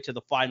all the way to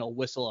the final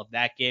whistle of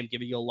that game,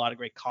 giving you a lot of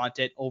great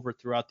content over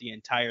throughout the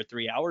entire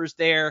 3 hours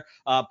there.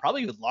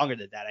 Probably even longer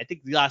than that. I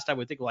think the last time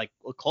we think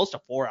close to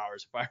 4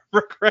 hours, if I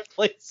remember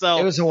correctly. So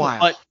it was a while.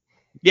 But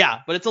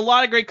but it's a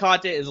lot of great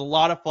content. It's a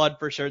lot of fun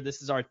for sure.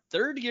 This is our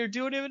third year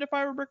doing it, if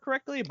I remember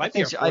correctly. It might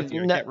be our fourth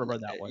year. I can't remember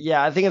that one.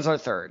 Yeah, I think it's our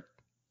third.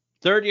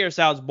 Third year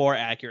sounds more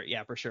accurate,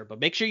 yeah, for sure. But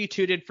make sure you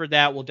tune in for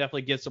that. We'll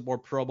definitely get some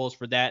more promos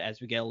for that as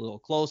we get a little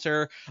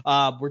closer.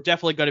 We're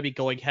definitely going to be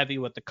going heavy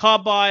with the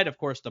combine, of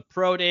course, the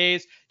pro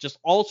days, just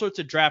all sorts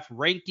of draft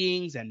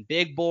rankings and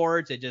big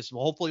boards, and just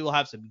hopefully we'll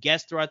have some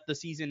guests throughout the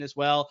season as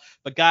well.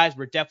 But guys,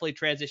 we're definitely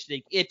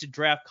transitioning into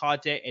draft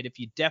content, and if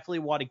you definitely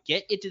want to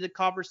get into the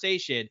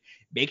conversation,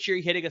 make sure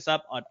you're hitting us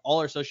up on all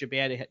our social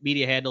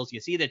media handles. You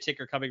see the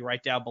ticker coming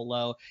right down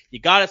below. You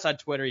got us on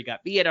Twitter. You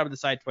got me at the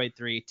side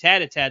 23,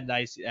 Tad at Tad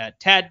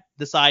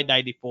the side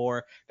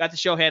 94. Got the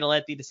show handle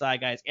at the Decide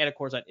Guys, and of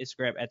course on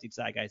Instagram at the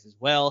Decide Guys as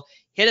well.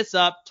 Hit us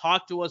up,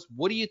 talk to us.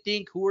 What do you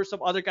think? Who are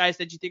some other guys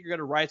that you think are going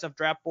to rise off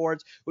draft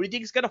boards? Who do you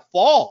think is going to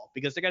fall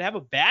because they're going to have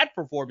a bad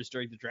performance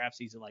during the draft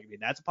season? Like, I mean,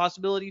 that's a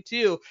possibility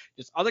too.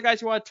 Just other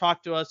guys you want to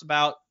talk to us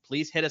about,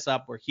 please hit us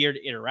up. We're here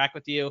to interact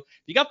with you. If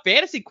you got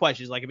fantasy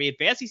questions, like, I mean,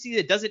 fantasy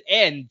season doesn't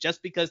end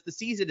just because the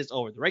season is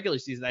over. The regular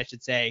season, I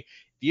should say.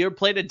 If you're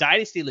playing a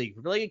dynasty league, if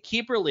you're playing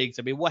keeper leagues,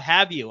 I mean, what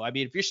have you? I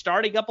mean, if you're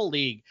starting up a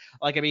league,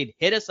 like, I mean,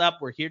 hit us up.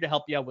 We're here to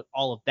help you out with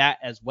all of that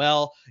as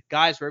well.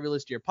 Guys, wherever you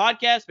listen to your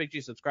podcast, make sure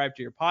you subscribe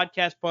to your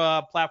podcast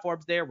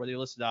platforms there, whether you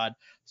listen on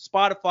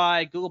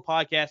Spotify, Google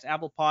Podcasts,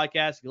 Apple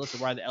Podcasts. You listen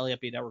right on the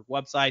LAFB Network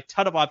website.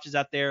 Ton of options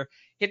out there.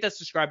 Hit that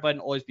subscribe button.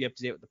 Always be up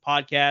to date with the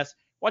podcast.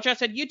 Watch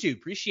us on YouTube.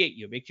 Appreciate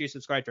you. Make sure you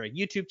subscribe to our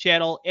YouTube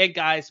channel. And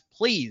guys,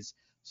 please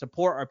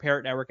support our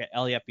parent network at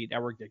LAFB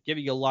Network. They're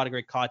giving you a lot of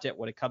great content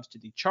when it comes to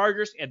the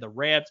Chargers and the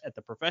Rams at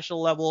the professional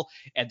level,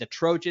 and the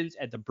Trojans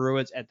and the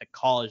Bruins at the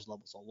college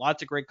level. So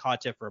lots of great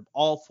content from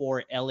all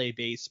four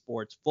LA-based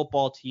sports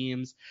football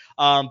teams.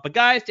 But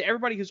guys, to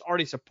everybody who's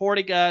already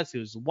supporting us,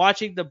 who's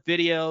watching the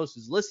videos,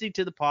 who's listening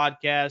to the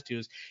podcast,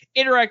 who's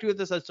interacting with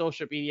us on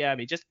social media, I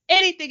mean, just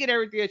anything and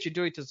everything that you're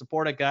doing to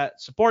support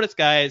us,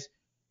 guys,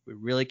 we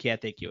really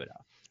can't thank you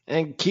enough.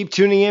 And keep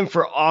tuning in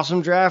for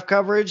awesome draft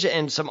coverage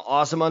and some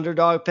awesome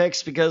underdog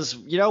picks because,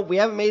 we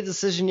haven't made a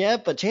decision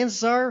yet, but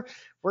chances are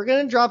we're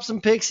going to drop some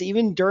picks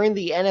even during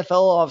the NFL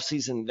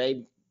offseason.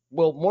 They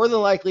will more than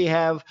likely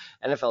have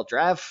NFL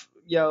draft,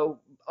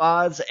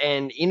 odds.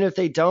 And even if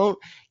they don't,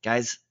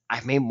 guys,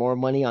 I've made more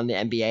money on the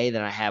NBA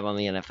than I have on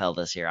the NFL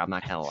this year. I'm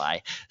not going to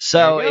lie.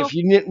 So if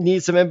you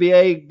need some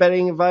NBA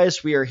betting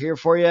advice, we are here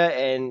for you.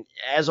 And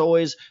as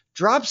always,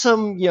 drop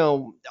some,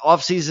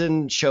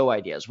 off-season show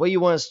ideas. What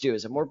you want us to do?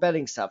 Is it more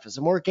betting stuff? Is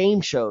it more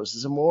game shows?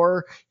 Is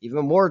it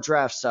even more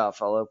draft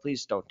stuff? Although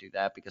please don't do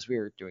that because we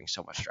are doing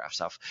so much draft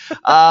stuff.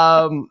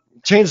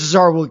 Chances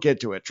are we'll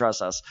get to it.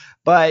 Trust us.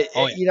 But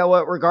you know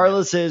what?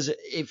 Regardless is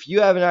if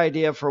you have an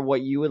idea for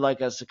what you would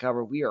like us to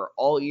cover, we are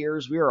all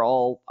ears. We are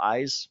all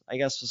eyes, I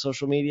guess, for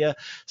social media.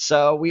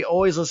 So we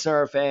always listen to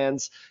our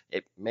fans.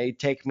 It may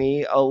take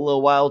me a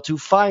little while to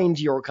find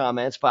your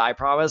comments, but I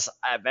promise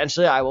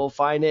eventually I will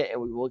find it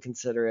and we will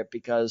consider it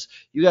because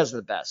you guys are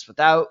the best.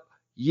 Without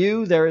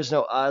you, there is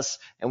no us,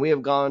 and we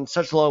have gone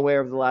such a long way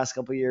over the last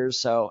couple of years.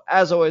 So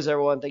as always,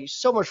 everyone, thank you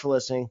so much for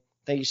listening.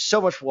 Thank you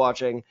so much for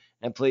watching,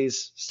 and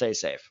please stay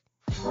safe.